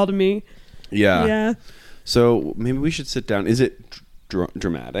 Explain it all to me. Yeah. So maybe we should sit down. Is it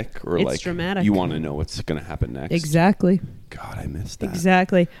dramatic or it's dramatic? You want to know what's going to happen next? Exactly. God, I missed that.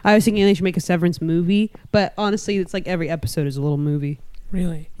 Exactly. I was thinking they should make a Severance movie, but honestly, it's like every episode is a little movie.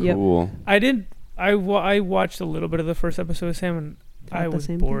 Really? Cool. Yep. I watched a little bit of the first episode of Sam, and I was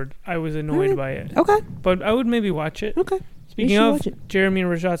bored. I was annoyed by it. Okay. But I would maybe watch it. Okay. Speaking of Jeremy and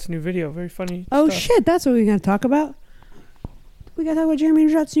Rajat's new video, very funny stuff. Shit, that's what we're going to talk about. We got to talk about Jeremy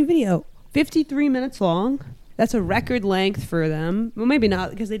and Rajat's new video. 53 minutes long. That's a record length for them. Well, maybe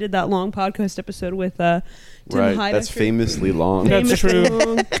not, because they did that long podcast episode with Tim Heidecker. That's famously long. That's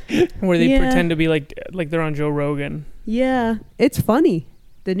true. Where they pretend to be like they're on Joe Rogan. Yeah. It's funny.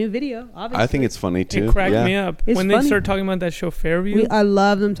 The new video, obviously. I think it's funny too. It cracked me up. It's when funny. they started talking about that show Fairview. I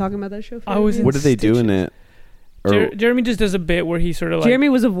love them talking about that show Fairview. What do they do in it? Jeremy just does a bit where he sort of Jeremy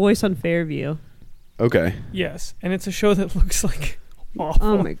was a voice on Fairview. Okay. Yes. And it's a show that looks like awful.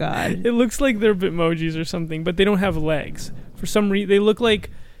 Oh my God. It looks like they're Bitmojis or something, but they don't have legs. For some reason, they look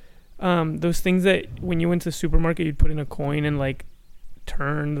like those things that when you went to the supermarket, you'd put in a coin and like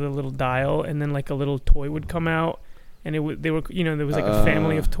turn the little dial, and then like a little toy would come out. And there was like a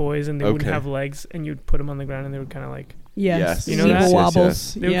family of toys, and they wouldn't have legs, and you'd put them on the ground, and they would kind of like, yes, you know, that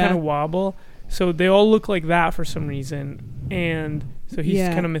wobbles. They would kind of wobble. So they all look like that for some reason, and so he's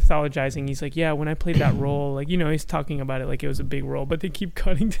kind of mythologizing. He's like, yeah, when I played that role, like, he's talking about it like it was a big role, but they keep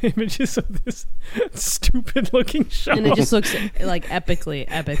cutting to images of this stupid looking show, and it just looks like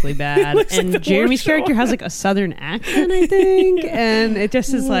epically bad. And like Jeremy's character has like a southern accent, I think, and it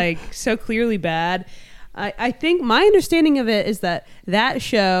just is like so clearly bad. I think my understanding of it is that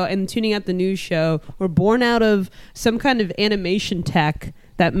show and Tuning Out the News show were born out of some kind of animation tech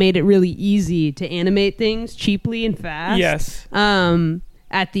that made it really easy to animate things cheaply and fast. Yes.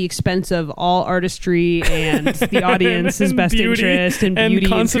 At the expense of all artistry and the audience's best interest and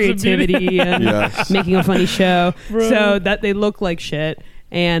beauty and creativity and making a funny show. Bro. So that they look like shit.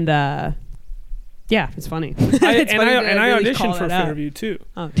 And yeah, it's funny. I auditioned for Fairview too.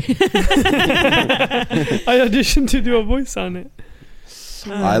 Oh. I auditioned to do a voice on it.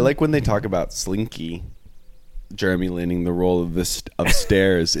 I like when they talk about Slinky. Jeremy landing the role of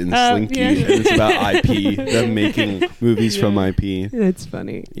Stairs in Slinky. Yeah. And it's about IP, them making movies from IP. It's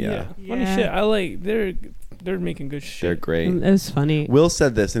funny. Yeah. Funny shit. I like they're making good shit. They're great. It was funny. Will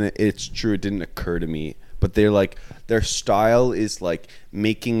said this, and it's true. It didn't occur to me, but they're like, their style is like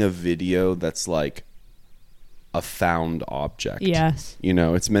making a video that's like a found object. Yes. You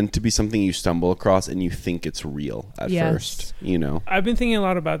know, it's meant to be something you stumble across and you think it's real at first. You know, I've been thinking a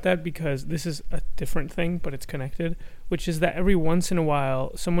lot about that because this is a different thing, but it's connected, which is that every once in a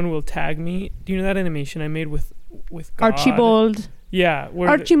while someone will tag me. Do you know that animation I made with God? Archibald. Yeah.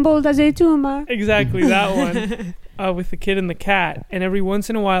 Archibald as a tumor. Exactly, that one. With the kid and the cat. And every once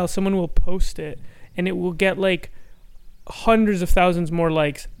in a while someone will post it and it will get like hundreds of thousands more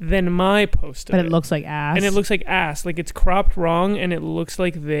likes than my post of But it looks like ass. and it looks like ass. Like it's cropped wrong and it looks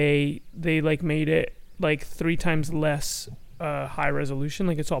like they like made it like 3 times less high resolution.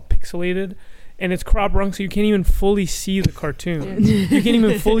 Like it's all pixelated and it's cropped wrong so you can't even fully see the cartoon. You can't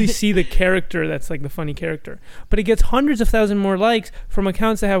even fully see the character that's like the funny character. But it gets hundreds of thousands more likes from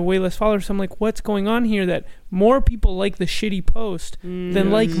accounts that have way less followers. So I'm like, what's going on here that more people like the shitty post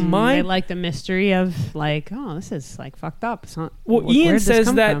than like my... They like the mystery of like, oh, this is like fucked up. It's not, Well, where'd Ian this says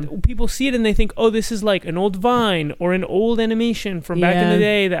come that from? people see it and they think, oh, this is like an old Vine or an old animation from back in Yeah. the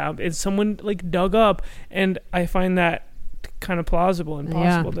day that it's someone like dug up. And I find that kind of plausible and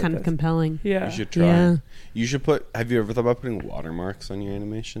possible. kind of compelling. Yeah. you should try. Yeah. You should put. Have you ever thought about putting watermarks on your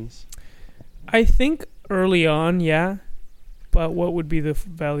animations? I think early on, yeah. But what would be the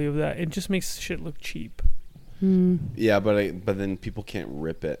value of that? It just makes shit look cheap. Yeah, but then people can't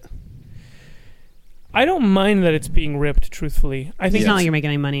rip it. I don't mind that it's being ripped, truthfully. I think It's not like you're making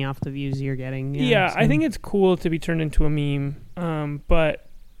any money off the views you're getting. Yeah, I think it's cool to be turned into a meme. But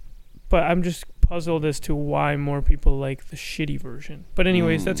I'm just puzzled as to why more people like the shitty version. But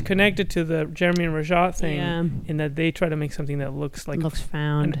anyways, that's connected to the Jeremy and Rajat thing in that they try to make something that looks like looks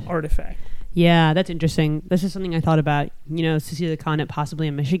found. an artifact. Yeah, that's interesting. This is something I thought about, to see the content possibly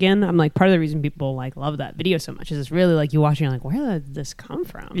in Michigan. I'm like, part of the reason people like love that video so much is it's really like you watch and you're like, where did this come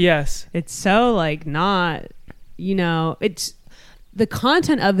from? Yes. It's so like not, it's the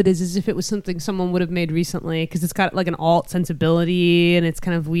content of it is as if it was something someone would have made recently because it's got like an alt sensibility and it's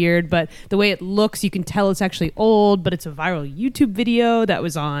kind of weird, but the way it looks, you can tell it's actually old, but it's a viral YouTube video that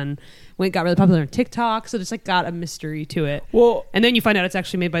was on when it got really popular on TikTok, so it's like got a mystery to it. Well, and then you find out it's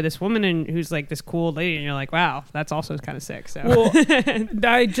actually made by this woman and who's like this cool lady, and you're like, wow, that's also kind of sick. So well,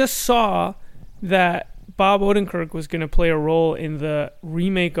 I just saw that Bob Odenkirk was going to play a role in the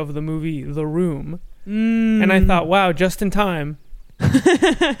remake of the movie The Room, and I thought, wow, just in time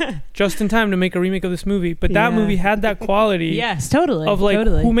to make a remake of this movie. But that movie had that quality. Yes, totally. Of like,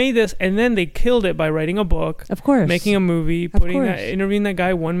 totally. who made this? And then they killed it by writing a book, Of course. making a movie, Of course. interviewing that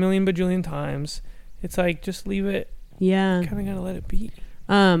guy 1 million bajillion times. It's like, just leave it. Yeah. Kind of gotta let it be.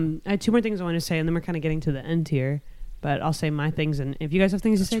 I had 2 more things I want to say, and then we're kind of getting to the end here. But I'll say my things, and if you guys have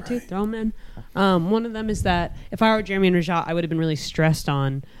things to say too, throw them in. One of them is that if I were Jeremy and Rajat, I would have been really stressed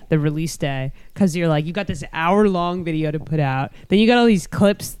on the release day because you're like, you got this hour-long video to put out, then you got all these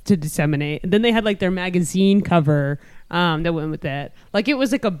clips to disseminate, and then they had like their magazine cover that went with it. Like it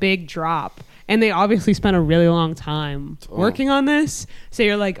was like a big drop. And they obviously spent a really long time working on this. So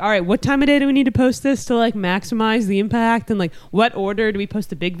you're like, all right, what time of day do we need to post this to like maximize the impact? And like, what order do we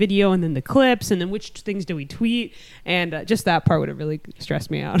post the big video and then the clips? And then which things do we tweet? And just that part would have really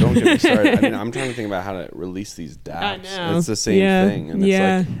stressed me out. Don't get me started. I mean, I'm trying to think about how to release these dApps. know. It's the same thing. And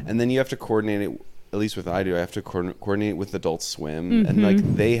Yeah. it's like, and then you have to coordinate it. At least with I do, I have to coordinate with Adult Swim, and like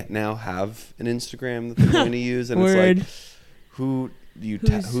they now have an Instagram that they're going to use, and Word. it's like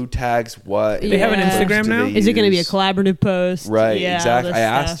who tags what? They have an Instagram now? Is it going to be a collaborative post? Right, Yeah, exactly. all I this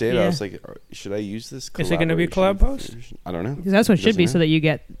ask stuff. it. Yeah. I was like, should I use this? Is it gonna be a collab collaboration post? I don't know. Because that's what it should be, Doesn't so that you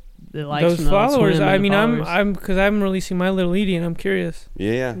get the likes Those from the Adult followers. Swim I and the mean, followers. because I'm releasing My Little Edie, and I'm curious.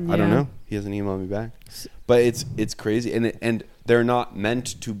 Yeah. I don't know. He hasn't emailed me back, but it's crazy, and they're not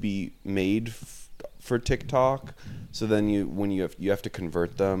meant to be made for TikTok. So then you have to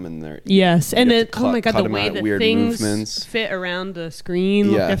convert them, and they're Yes, and then oh my god, cut the them way out, that weird things movements. fit around the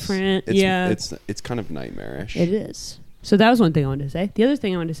screen look different. It's kind of nightmarish. It is. So that was one thing I wanted to say. The other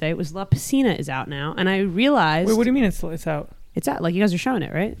thing I wanted to say was La Piscina is out now, and I realized Wait, what do you mean it's out? it's out. Like you guys are showing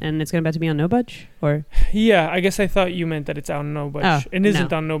it, right? And it's about to be on No Budge, or Yeah, I guess I thought you meant that it's out on No Budge. It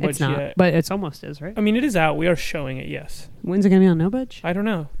isn't on No it's Budge not, yet. but it's almost is, right? I mean, it is out. We are showing it, yes. When's it gonna be on No Budge? I don't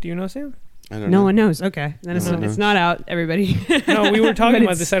know. Do you know, Sam? I don't No know. one knows. Okay, then it's not out. Everybody. No, we were talking But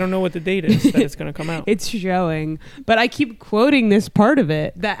about it's- this. I don't know what the date is that it's going to come out. It's showing, but I keep quoting this part of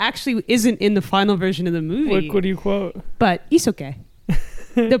it that actually isn't in the final version of the movie. What do you quote? But it's okay.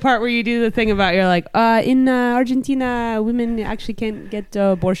 The part where you do the thing about you're like, in Argentina, women actually can't get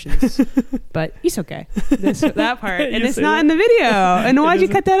abortions, but it's okay. That part, and it's not in the video. And why'd you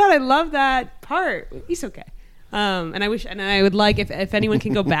cut that out? I love that part. It's okay. And I wish, and I would like if anyone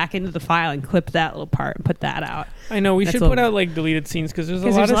can go back into the file and clip that little part and put that out. I know we should put out like deleted scenes because there's a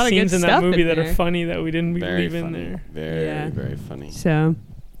lot of scenes in that movie that are funny that we didn't leave in there. Very funny. So,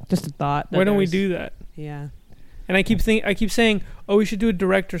 just a thought. Why don't we do that? Yeah. And I keep saying, oh, we should do a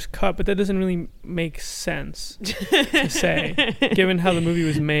director's cut, but that doesn't really make sense to say, given how the movie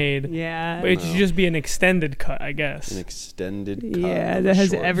was made. Yeah. But it should just be an extended cut, I guess. An extended cut. Yeah, that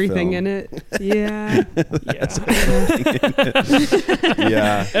has everything in it. Yeah.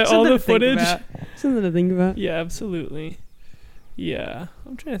 Yeah. All the footage. Something to think about. Yeah, absolutely. Yeah.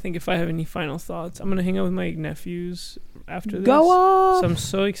 I'm trying to think if I have any final thoughts. I'm going to hang out with my nephews after this. Go on. So I'm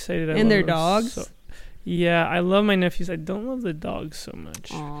so excited. And their dogs. Yeah, I love my nephews. I don't love the dogs so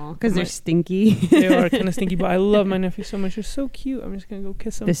much. Aw, because they're stinky. They are kind of stinky, but I love my nephews so much. They're so cute. I'm just going to go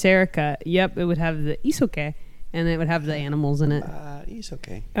kiss them. The Serica. Yep, it would have the isoke, and it would have the animals in it. It's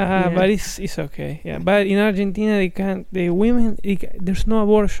okay. But it's okay. Yeah, but in Argentina, the women, there's no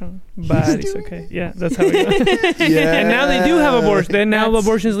abortion. But it's okay. Yeah, that's how it goes. Yeah. And now they do have abortion. Then now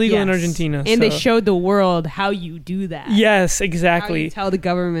abortion is legal in Argentina. And they showed the world how you do that. Yes, exactly. How you tell the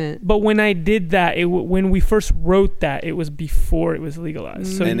government. But when I did that, when we first wrote that, it was before it was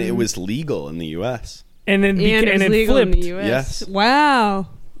legalized. So and it was legal in the U.S. And then it flipped. In the US. Yes. Wow.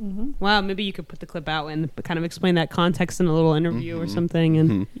 Mm-hmm. Wow, maybe you could put the clip out and kind of explain that context in a little interview or something,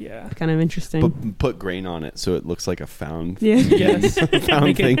 and kind of interesting. But put grain on it so it looks like a found, yes,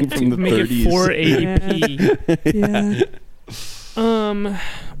 found thing from the 30s. It 480p. Yeah.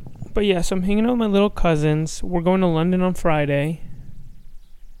 But yeah, so I'm hanging out with my little cousins. We're going to London on Friday.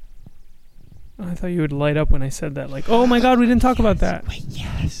 I thought you would light up when I said that, like, oh my God, we didn't talk about that. Wait,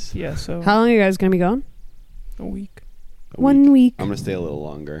 yes. Yeah. So how long are you guys gonna be gone? A week. 1 week. I'm gonna stay a little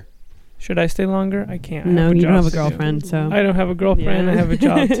longer. Should I stay longer? I can't. No, you don't have a girlfriend, so I don't have a girlfriend. I have a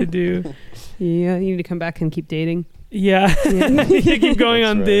job to do. Yeah, you need to come back and keep dating. Yeah, you keep going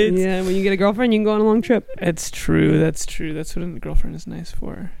on dates. Yeah, when you get a girlfriend, you can go on a long trip. It's true. That's true. That's what a girlfriend is nice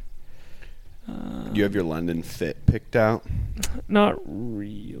for. You have your London fit picked out? Not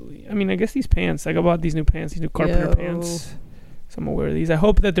really. I mean, I guess these pants. I bought these new pants, these new carpenter pants. So I'm gonna wear these. I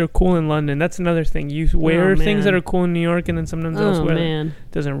hope that they're cool in London. That's another thing. You wear things that are cool in New York, and then sometimes elsewhere it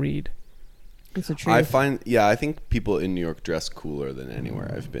doesn't read. That's the truth. I think people in New York dress cooler than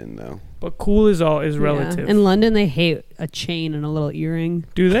anywhere I've been, though. But cool is relative. In London, they hate a chain and a little earring.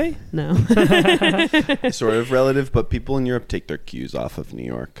 Do they? No. Sort of relative, but people in Europe take their cues off of New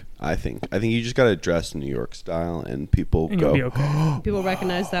York. I think you just gotta dress New York style, and people go. You'll be okay. People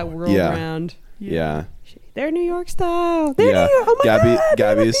recognize that world around. Yeah. They're New York style. They're New York. Oh my God,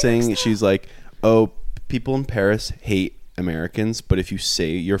 Gabby is saying, she's like, oh, people in Paris hate Americans, but if you say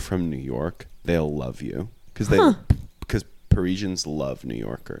you're from New York, they'll love you because Parisians love New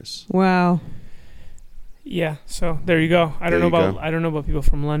Yorkers. Wow. Yeah. So there you go. I don't know about people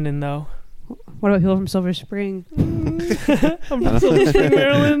from London though. What about people from Silver Spring? I'm from Silver Spring,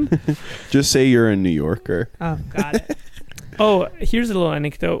 Maryland. Just say you're a New Yorker. Oh, got it. Oh, here's a little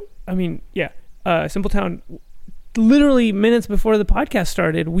anecdote. I mean, yeah. Simpletown, literally minutes before the podcast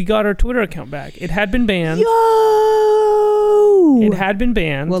started, we got our Twitter account back. It had been banned. Yo! It had been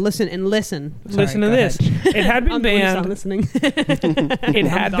banned. Well, listen. Listen to this. It had been banned. Listening. It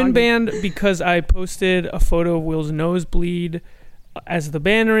had been banned because I posted a photo of Will's nosebleed as the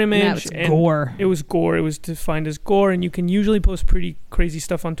banner image. And gore. It was gore. It was defined as gore, and you can usually post pretty crazy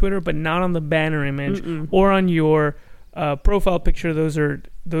stuff on Twitter, but not on the banner image or on your profile picture. Those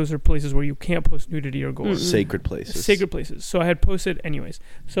are places where you can't post nudity or gore. Sacred places. So I had posted anyways.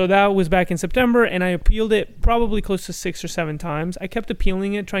 So that was back in September, and I appealed it probably close to 6 or 7 times. I kept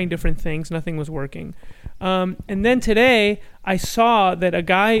appealing it, trying different things. Nothing was working. And then today I saw that a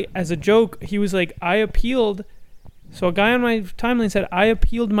guy, as a joke, he was like, I appealed. So a guy on my timeline said, I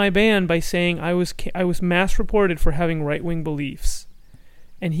appealed my ban by saying I was mass reported for having right-wing beliefs.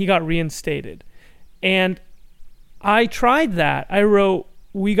 And he got reinstated. And I tried that. I wrote,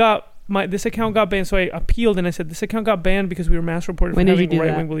 this account got banned, so I appealed, and I said, this account got banned because we were mass reported for having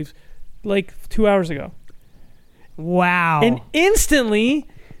right-wing beliefs. Like 2 hours ago. Wow. And instantly,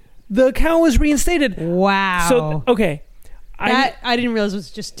 the account was reinstated. Wow. So, okay. I didn't realize it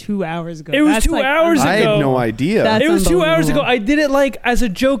was just 2 hours ago. It was 2 hours ago. I had no idea. It was 2 hours ago. I did it like as a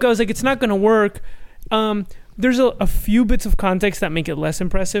joke. I was like, it's not going to work. There's a few bits of context that make it less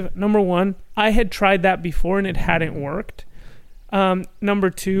impressive. Number one, I had tried that before and it hadn't worked. Number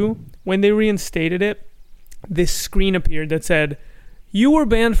two, when they reinstated it, this screen appeared that said, You were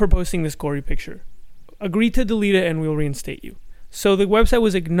banned for posting this gory picture. Agree to delete it and we'll reinstate you. So the website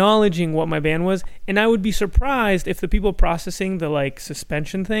was acknowledging what my ban was, and I would be surprised if the people processing the like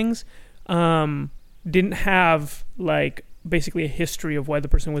suspension things didn't have like basically a history of why the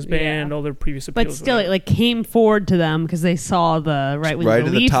person was banned, all their previous appeals. But still, it like came forward to them because they saw the right-wing Right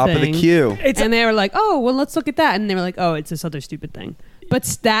at the top of the queue. And they were like, oh, well, let's look at that. And they were like, oh, it's this other stupid thing.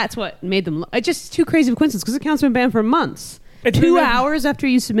 But that's what made them... It's just too crazy of a coincidence because the account's been banned for months. 2 hours after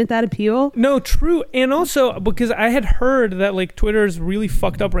you submit that appeal? No, true. And also, because I had heard that like Twitter's really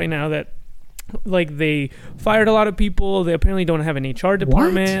fucked up right now, that like they fired a lot of people. They apparently don't have an HR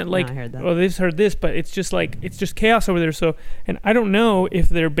department. What? Like, No, I heard that. well, they just heard this, but it's just like it's just chaos over there. So, and I don't know if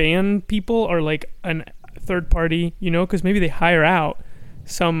their ban people are like a third party, you know, because maybe they hire out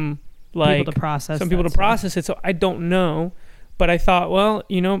some like people to process it. So I don't know, but I thought, well,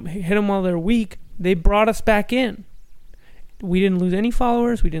 you know, hit them while they're weak. They brought us back in. We didn't lose any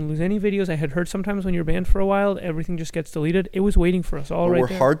followers. We didn't lose any videos. I had heard sometimes when you're banned for a while, everything just gets deleted. It was waiting for us all right we're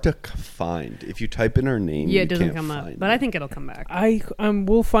there. hard to find. If you type in our name, Yeah, you it doesn't can't come up. find But it. I think it'll come back.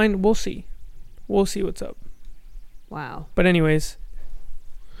 We'll see what's up. Wow. But anyways,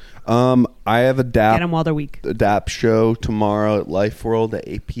 I have a Get DAP them while they're weak. show tomorrow at Life World at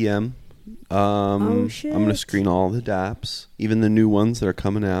 8 p.m. Oh, shit. I'm going to screen all the DAPs, even the new ones that are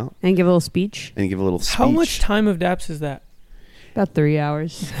coming out, And give a little speech. and give a little speech. how much time of DAPS is that? About 3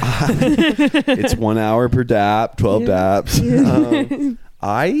 hours. It's 1 hour per DAP, 12 Yeah. DAPs.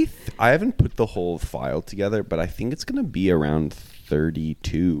 I haven't put the whole file together, but I think it's going to be around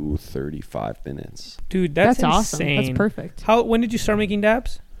 32, 35 minutes. Dude, that's awesome. insane. That's perfect. When did you start making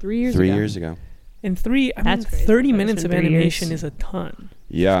DAPs? 3 years 3 ago. years ago. In three, I mean, That's crazy. 30 It's minutes been of 3 animation years. is a ton.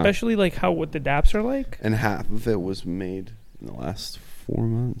 Yeah. Especially like what the DAPs are like. And half of it was made in the last 4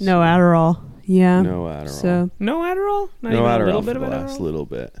 months. No Adderall. Yeah. No Adderall. So, No Adderall? Not no even Adderall a little for bit of the Adderall? last little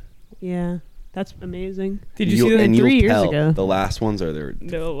bit. yeah. That's amazing. Did you see that? And Three you'll years tell ago. the last ones are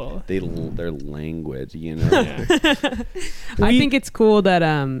No. they're languid, you know. Yeah. I think it's cool that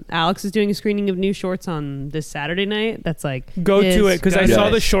Alex is doing a screening of new shorts on this Saturday night. That's like Go to it, because I go saw to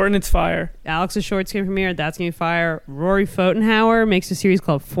the it. short and it's fire. Alex's shorts came premiere. That's gonna be fire. Rory Fotenhauer makes a series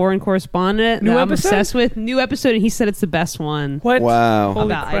called Foreign Correspondent. New that I'm episode? obsessed with. New episode, and he said it's the best one What? Wow. Holy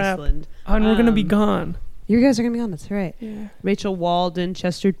about crap. Iceland. And we're going to be Um, gone. You guys are gonna be on. That's right. Yeah. Rachel Walden,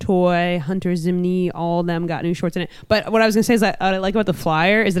 Chester Toy, Hunter Zimney, all of them got new shorts in it. But what I was going to say is that what I like about the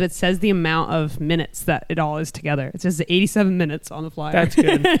flyer is that it says the amount of minutes that it all is together. It says 87 minutes on the flyer. That's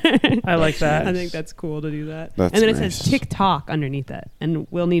good. I like that. I think that's cool to do that. That's and then it nice. says TikTok underneath it. And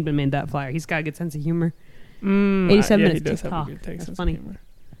Will Needman made that flyer. He's got a good sense of humor. 87 87 yeah, minutes He does have TikTok. a good That's sense of funny. humor.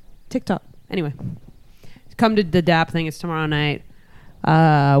 TikTok. Anyway, come to the DAP thing. It's tomorrow night. We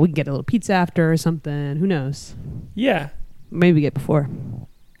can get a little pizza after or something. Who knows? Yeah. Maybe get before.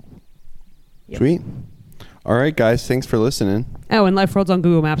 Yep. Sweet. All right, guys. Thanks for listening. Oh, and Life World's on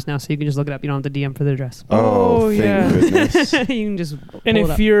Google Maps now, so you can just look it up. You don't have to DM for the address. Oh, thank yeah. goodness. You can just And pull it if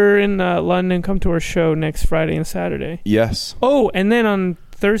up. you're in London, come to our show next Friday and Saturday. Yes. Oh, and then on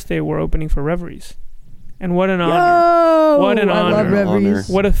Thursday, we're opening for Reveries. And what an honor. Yo! What an I honor. love Reveries.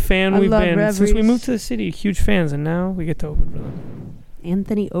 What a fan I we've love been. Since we Reveries. moved to the city, huge fans, and now we get to open for them.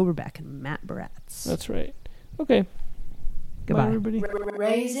 Anthony Overbeck and Matt Baratz. That's right. Okay. Goodbye. Bye, everybody.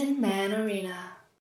 Raisin Man Arena.